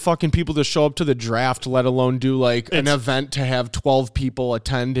barely get fucking people to show up to the draft, let alone do an event to have 12 people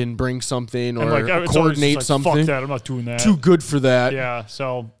attend and bring something or it's always coordinate just something. Fuck that, I'm not doing that. Too good for that. Yeah.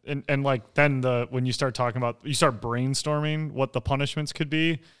 So, and then when you start talking about, you start brainstorming what the punishments could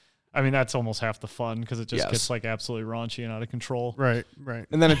be. I mean, that's almost half the fun because it just gets absolutely raunchy and out of control. Right.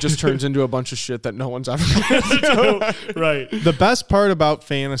 And then it just turns into a bunch of shit that no one's ever going to do. Right. The best part about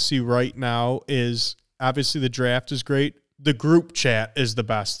fantasy right now is obviously the draft is great. The group chat is the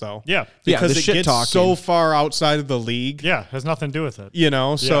best though. Yeah. Because the it shit gets talking. so far outside of the league. Yeah. Has nothing to do with it.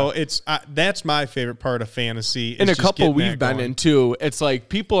 So it's that's my favorite part of fantasy. In a is just couple getting we've that been going. in too, it's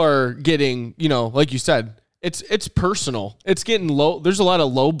people are getting, like you said, it's personal. It's getting low. There's a lot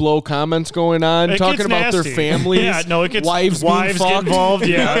of low blow comments going on, It talking gets about nasty. their families. Yeah, no, it gets wives get being fucked. involved.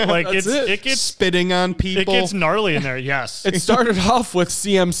 Yeah, That's it. it gets spitting on people. it gets gnarly in there. Yes, It started off with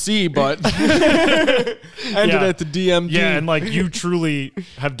CMC, but ended at the DMD. Yeah, and you truly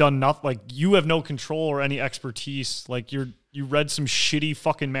have done nothing. You have no control or any expertise. You read some shitty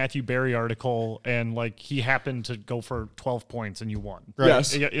fucking Matthew Berry article, and he happened to go for 12 points, and you won. Right.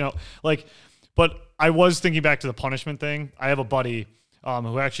 Yes. But I was thinking back to the punishment thing. I have a buddy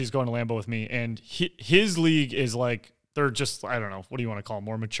who actually is going to Lambeau with me, and his league is they're just, I don't know, what do you want to call them,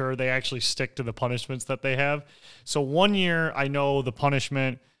 more mature. They actually stick to the punishments that they have. So one year, I know the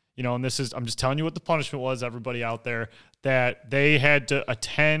punishment, and I'm just telling you what the punishment was, everybody out there, that they had to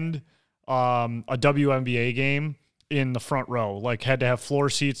attend a WNBA game in the front row, had to have floor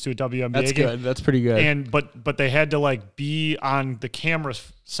seats to a WNBA That's game. good. That's pretty good. And but they had to be on the camera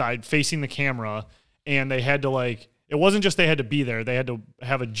side facing the camera, and they had to it wasn't just they had to be there. They had to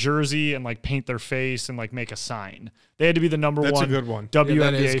have a jersey and paint their face and make a sign. They had to be the number That's a one good one. Yeah,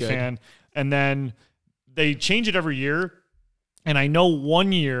 that is WNBA good. fan. And then they change it every year. And I know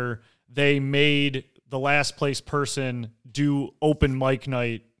one year they made the last place person do open mic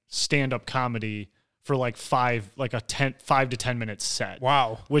night stand-up comedy for like 5 to 10 minute set.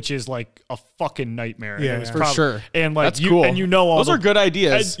 Wow. Which is like a fucking nightmare. Yeah, It was for sure. And like That's cool. And you know all those are good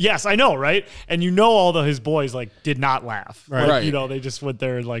ideas. yes, I know, right? And you know all his boys like did not laugh. Right. Like, Right. you know, they just went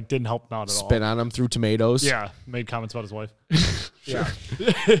there and like didn't help him out at all. Spit on him through tomatoes. Yeah, made comments about his wife. Yeah.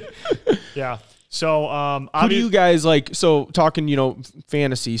 Yeah. So, Who do you guys like? So talking,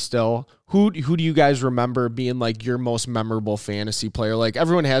 fantasy still. Who do you guys remember being like your most memorable fantasy player? Like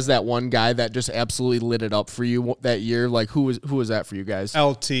everyone has that one guy that just absolutely lit it up for you that year. Like who was that for you guys?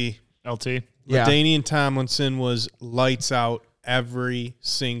 LT. Yeah. LaDainian Tomlinson was lights out every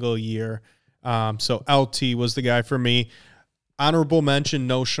single year. So LT was the guy for me. Honorable mention,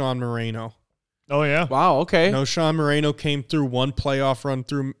 no Sean Moreno. Oh yeah. Wow. Okay. No Sean Moreno came through one playoff run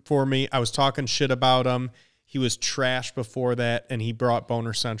through for me. I was talking shit about him. He was trash before that, and he brought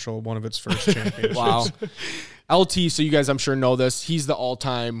Boner Central one of its first championships. Wow. LT, so you guys I'm sure know this. He's the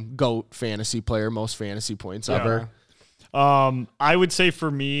all-time GOAT fantasy player, most fantasy points ever. I would say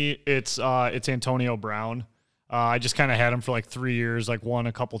for me, it's Antonio Brown. I just kind of had him for like 3 years, like won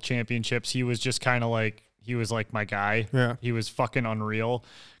a couple championships. He was just kind of like, he was like my guy. Yeah. He was fucking unreal.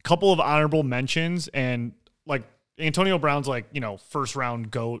 Couple of honorable mentions, and like Antonio Brown's like, first round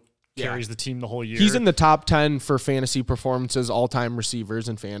GOAT, carries the team the whole year. He's in the top 10 for fantasy performances, all-time receivers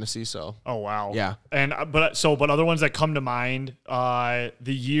in fantasy. So, oh wow, yeah. And but other ones that come to mind, the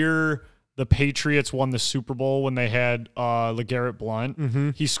year the Patriots won the Super Bowl when they had LeGarrette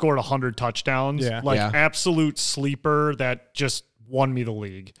Blount, he scored 100 touchdowns, absolute sleeper that just won me the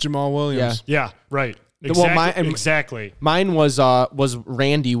league. Jamal Williams. Yeah, right. Well, Exactly. Mine was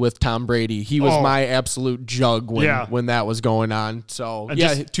Randy with Tom Brady. He was my absolute jug when that was going on. So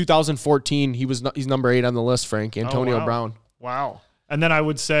And 2014, he's number 8 on the list. Frank Antonio Brown. Wow. And then I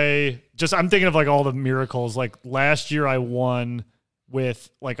would say, I'm thinking of like all the miracles. Like last year, I won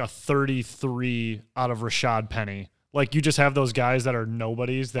with like a 33 out of Rashad Penny. Like you just have those guys that are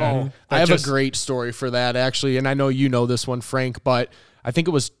nobodies. That I have a great story for that actually, and I know you know this one, Frank. But I think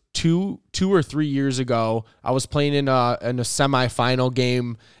it was 2 or 3 years ago. I was playing in a semifinal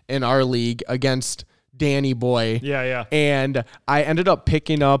game in our league against Danny Boy. Yeah. And I ended up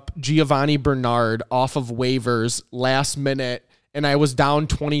picking up Giovanni Bernard off of waivers last minute. And I was down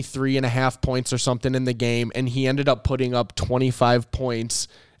 23.5 points or something in the game. And he ended up putting up 25 points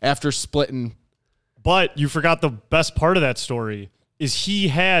after splitting. But you forgot the best part of that story is he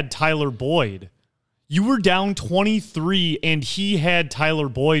had Tyler Boyd. You were down 23 and he had Tyler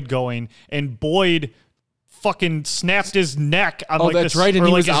Boyd going, and Boyd fucking snapped his neck. That's right. And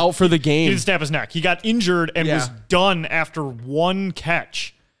he was out for the game. He didn't snap his neck. He got injured and was done after one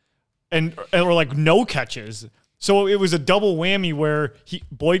catch or like no catches. So it was a double whammy where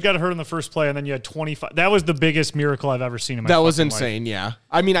Boyd got hurt in the first play, and then you had 25. That was the biggest miracle I've ever seen in my life. That was insane, yeah.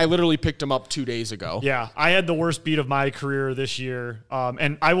 I mean, I literally picked him up 2 days ago. Yeah, I had the worst beat of my career this year.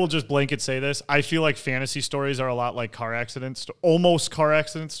 And I will just blanket say this. I feel like fantasy stories are a lot like car accidents, almost car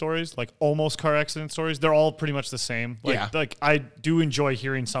accident stories. They're all pretty much the same. Like I do enjoy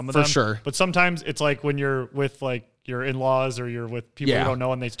hearing some of them. For sure. But sometimes it's like when you're with like your in-laws or you're with people you don't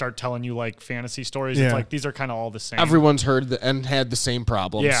know and they start telling you like fantasy stories. It's like these are kind of all the same. Everyone's heard and had the same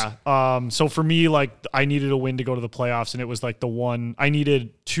problems. Yeah. So for me, like I needed a win to go to the playoffs, and it was like the one I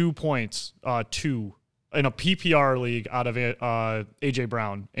needed 2 points, in a PPR league out of AJ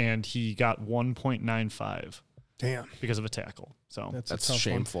Brown, and he got 1.95. Damn. Because of a tackle. So that's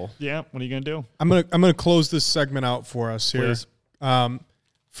shameful. Yeah. What are you gonna do? I'm gonna close this segment out for us here. Please.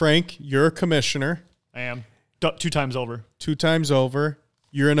 Frank, you're a commissioner. I am 2 times over. 2 times over.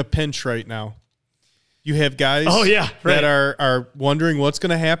 You're in a pinch right now. You have guys that are wondering what's going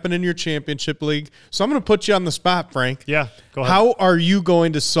to happen in your championship league. So I'm going to put you on the spot, Frank. Yeah, go ahead. How are you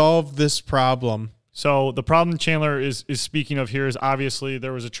going to solve this problem? So the problem Chandler is speaking of here is obviously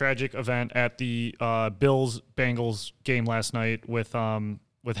there was a tragic event at the Bills-Bengals game last night with Hamlin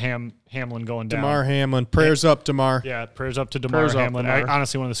going down. DeMar Hamlin. Prayers up, DeMar. Yeah, prayers up to DeMar Hamlin.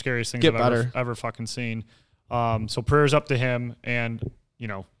 Honestly, one of the scariest things I've ever fucking seen. So prayers up to him, and,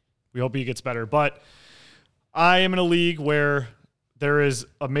 we hope he gets better. But I am in a league where there is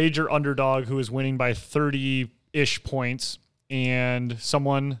a major underdog who is winning by 30-ish points, and his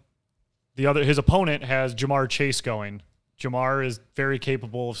opponent has Jamar Chase going. Jamar is very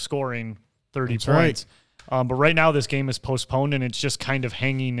capable of scoring 30 points. Right. But right now this game is postponed, and it's just kind of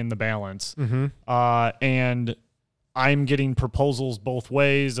hanging in the balance. And I'm getting proposals both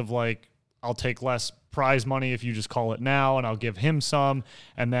ways of like, I'll take less prize money if you just call it now, and I'll give him some.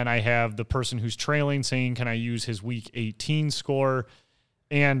 And then I have the person who's trailing saying, can I use his week 18 score?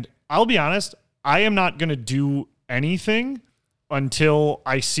 And I'll be honest, I am not going to do anything until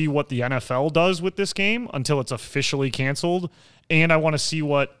I see what the NFL does with this game, until it's officially canceled. And I want to see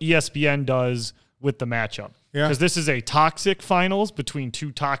what ESPN does with the matchup. Yeah. Because this is a toxic finals between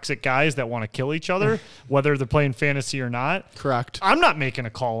two toxic guys that want to kill each other, whether they're playing fantasy or not. Correct. I'm not making a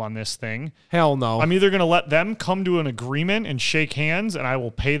call on this thing. Hell no. I'm either going to let them come to an agreement and shake hands, and I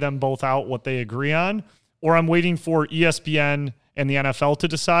will pay them both out what they agree on, or I'm waiting for ESPN and the NFL to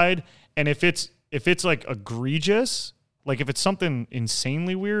decide. And if it's like egregious, like if it's something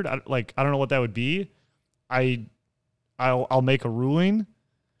insanely weird, I don't know what that would be. I'll make a ruling.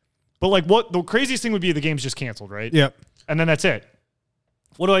 But like, what the craziest thing would be, the game's just canceled, right? Yep. And then that's it.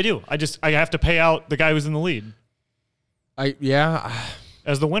 What do? I have to pay out the guy who's in the lead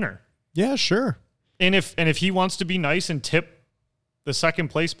as the winner. Yeah, sure. And if he wants to be nice and tip the second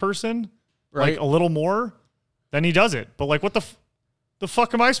place person Right. like a little more, then he does it. But like, what the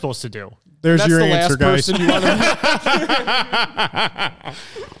fuck am I supposed to do? There's That's your the answer, last guys. person you want to.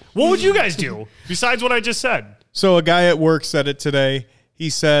 What would you guys do besides what I just said? So a guy at work said it today. He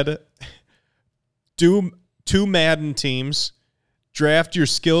said, do 2 Madden teams, draft your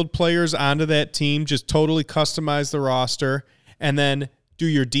skilled players onto that team, just totally customize the roster, and then do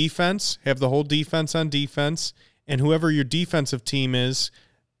your defense, have the whole defense on defense, and whoever your defensive team is,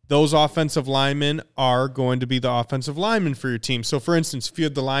 those offensive linemen are going to be the offensive linemen for your team. So, for instance, if you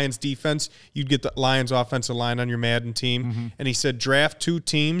had the Lions defense, you'd get the Lions offensive line on your Madden team. Mm-hmm. And he said draft 2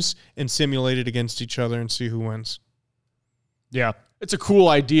 teams and simulate it against each other and see who wins. Yeah. It's a cool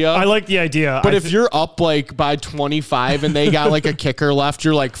idea. I like the idea. But if you're up like by 25 and they got like a kicker left,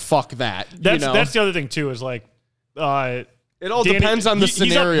 you're like, fuck that. that's the other thing too, is like, it all depends on the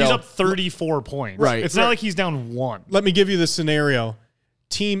scenario. He's up 34 points. Right. It's not like he's down 1. Let me give you the scenario.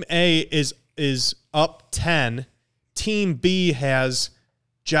 Team A is up 10. Team B has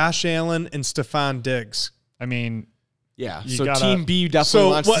Josh Allen and Stephon Diggs. I mean, Yeah. You So gotta- Team B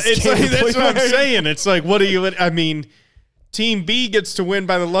definitely wants to it's stay like, in that's what I'm play. saying. It's like, what do you? I mean, Team B gets to win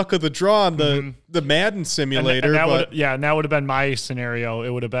by the luck of the draw on the Madden simulator. that but would have been my scenario.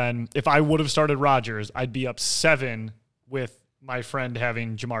 It would have been, if I would have started Rodgers, I'd be up 7 with my friend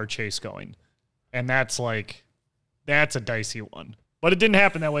having Jamar Chase going. And that's a dicey one. But it didn't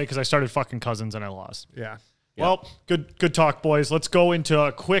happen that way because I started fucking Cousins and I lost. yeah. Well, good talk, boys. Let's go into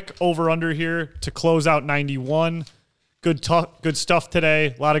a quick over-under here to close out 91. Good stuff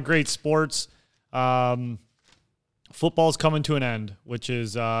today. A lot of great sports. Football's coming to an end, which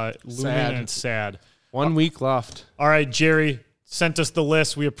is looming and it's sad. 1 week left. All right, Jerry sent us the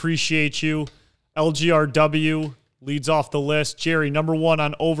list. We appreciate you. LGRW leads off the list. Jerry, number 1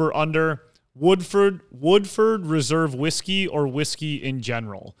 on over-under. Woodford Reserve whiskey or whiskey in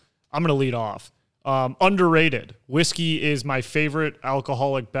general? I'm going to lead off. Underrated. Whiskey is my favorite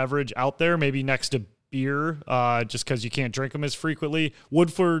alcoholic beverage out there, maybe next to beer, just because you can't drink them as frequently.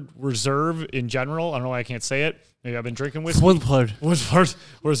 Woodford Reserve in general, I don't know why I can't say it. Maybe I've been drinking whiskey. Woodford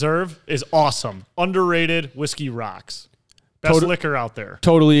Reserve is awesome. Underrated. Whiskey rocks. Best liquor out there.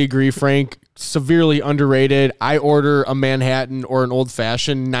 Totally agree, Frank. Severely underrated. I order a Manhattan or an old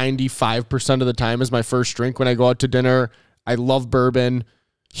fashioned 95% of the time as my first drink when I go out to dinner. I love bourbon.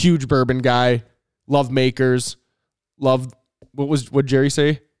 Huge bourbon guy. Love makers. Love, what Jerry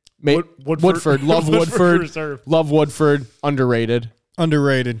say? Woodford. Love Woodford. Reserve. Love Woodford. Underrated.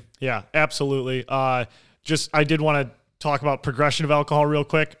 Yeah, absolutely. I did want to talk about progression of alcohol real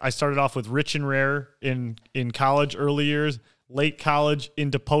quick. I started off with Rich and Rare in college, early years, late college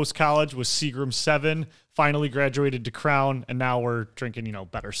into post-college with Seagram 7, finally graduated to Crown, and now we're drinking,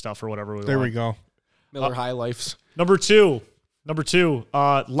 better stuff or whatever we want. There we go. Miller High Lifes. Number two,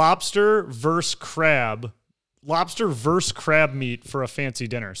 lobster versus crab. Lobster versus crab meat for a fancy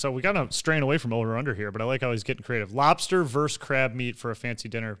dinner. So we got to strain away from over under here, but I like how he's getting creative. Lobster versus crab meat for a fancy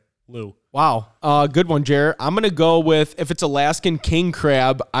dinner. Lou. Wow. Good one, Jared. I'm going to go with, if it's Alaskan king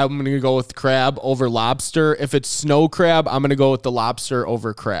crab, I'm going to go with crab over lobster. If it's snow crab, I'm going to go with the lobster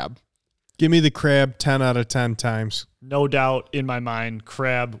over crab. Give me the crab 10 out of 10 times. No doubt in my mind,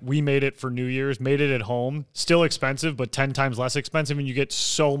 crab. We made it for New Year's, made it at home. Still expensive, but 10 times less expensive, and you get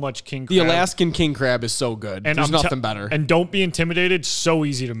so much king crab. The Alaskan king crab is so good. And there's nothing better. And don't be intimidated. So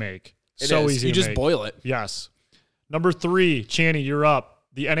easy to make. It so is. easy You to just make. boil it. Yes. Number 3, Channy, you're up.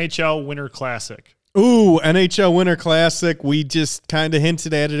 The NHL Winter Classic. Ooh, NHL Winter Classic. We just kind of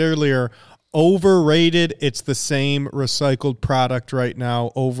hinted at it earlier. Overrated. It's the same recycled product right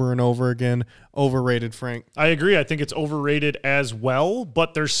now over and over again. Overrated, Frank. I agree. I think it's overrated as well,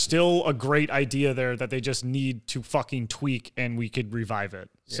 but there's still a great idea there that they just need to fucking tweak and we could revive it.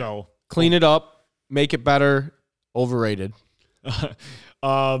 Yeah. So clean it up, make it better. Overrated.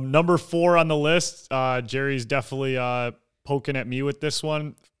 Number 4 on the list. Jerry's definitely poking at me with this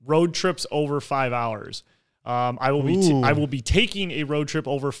one. Road trips over 5 hours. I will be taking a road trip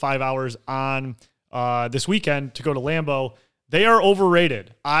over 5 hours on this weekend to go to Lambeau. They are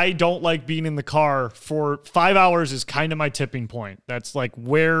overrated. I don't like being in the car for 5 hours is kind of my tipping point. That's like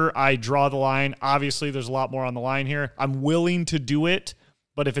where I draw the line. Obviously, there's a lot more on the line here. I'm willing to do it,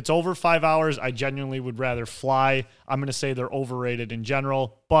 but if it's over 5 hours, I genuinely would rather fly. I'm going to say they're overrated in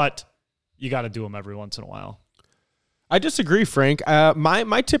general, but you got to do them every once in a while. I disagree, Frank.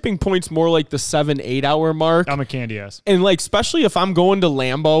 My tipping point's more like the 7-8 hour mark. I'm a candy ass. And like, especially if I'm going to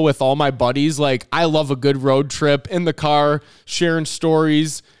Lambeau with all my buddies, like I love a good road trip in the car, sharing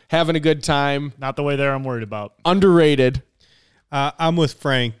stories, having a good time. Not the way there I'm worried about. Underrated. I'm with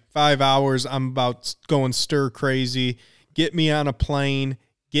Frank. 5 hours, I'm about going stir crazy. Get me on a plane.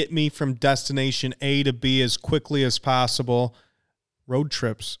 Get me from destination A to B as quickly as possible. Road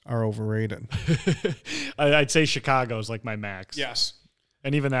trips are overrated. I'd say Chicago's like my max. Yes.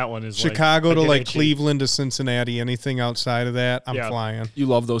 And even that one is Chicago like, to I get like itchy. Cleveland to Cincinnati. Anything outside of that, I'm flying. You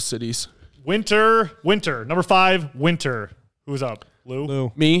love those cities. Winter. Number 5, winter. Who's up?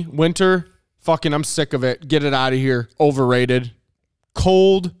 Lou? Me, winter. Fucking, I'm sick of it. Get it out of here. Overrated.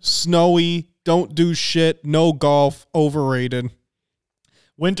 Cold, snowy, don't do shit, no golf, overrated.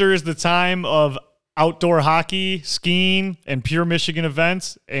 Winter is the time of outdoor hockey, skiing, and pure Michigan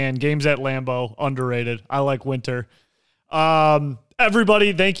events, and games at Lambeau. Underrated. I like winter.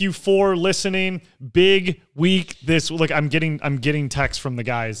 Everybody, thank you for listening. Big week this. Look, I'm getting texts from the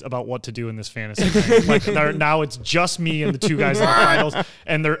guys about what to do in this fantasy thing. Like now it's just me and the 2 guys in the finals,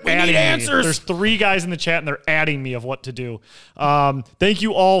 and they're adding me. Answers. There's 3 guys in the chat, and they're adding me of what to do. Thank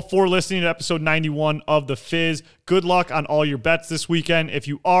you all for listening to episode 91 of The Fizz. Good luck on all your bets this weekend. If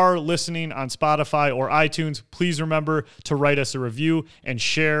you are listening on Spotify or iTunes, please remember to write us a review and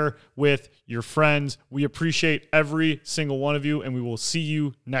share with your friends. We appreciate every single one of you, and we will see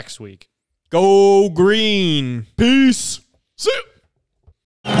you next week. Go green. Peace. See you.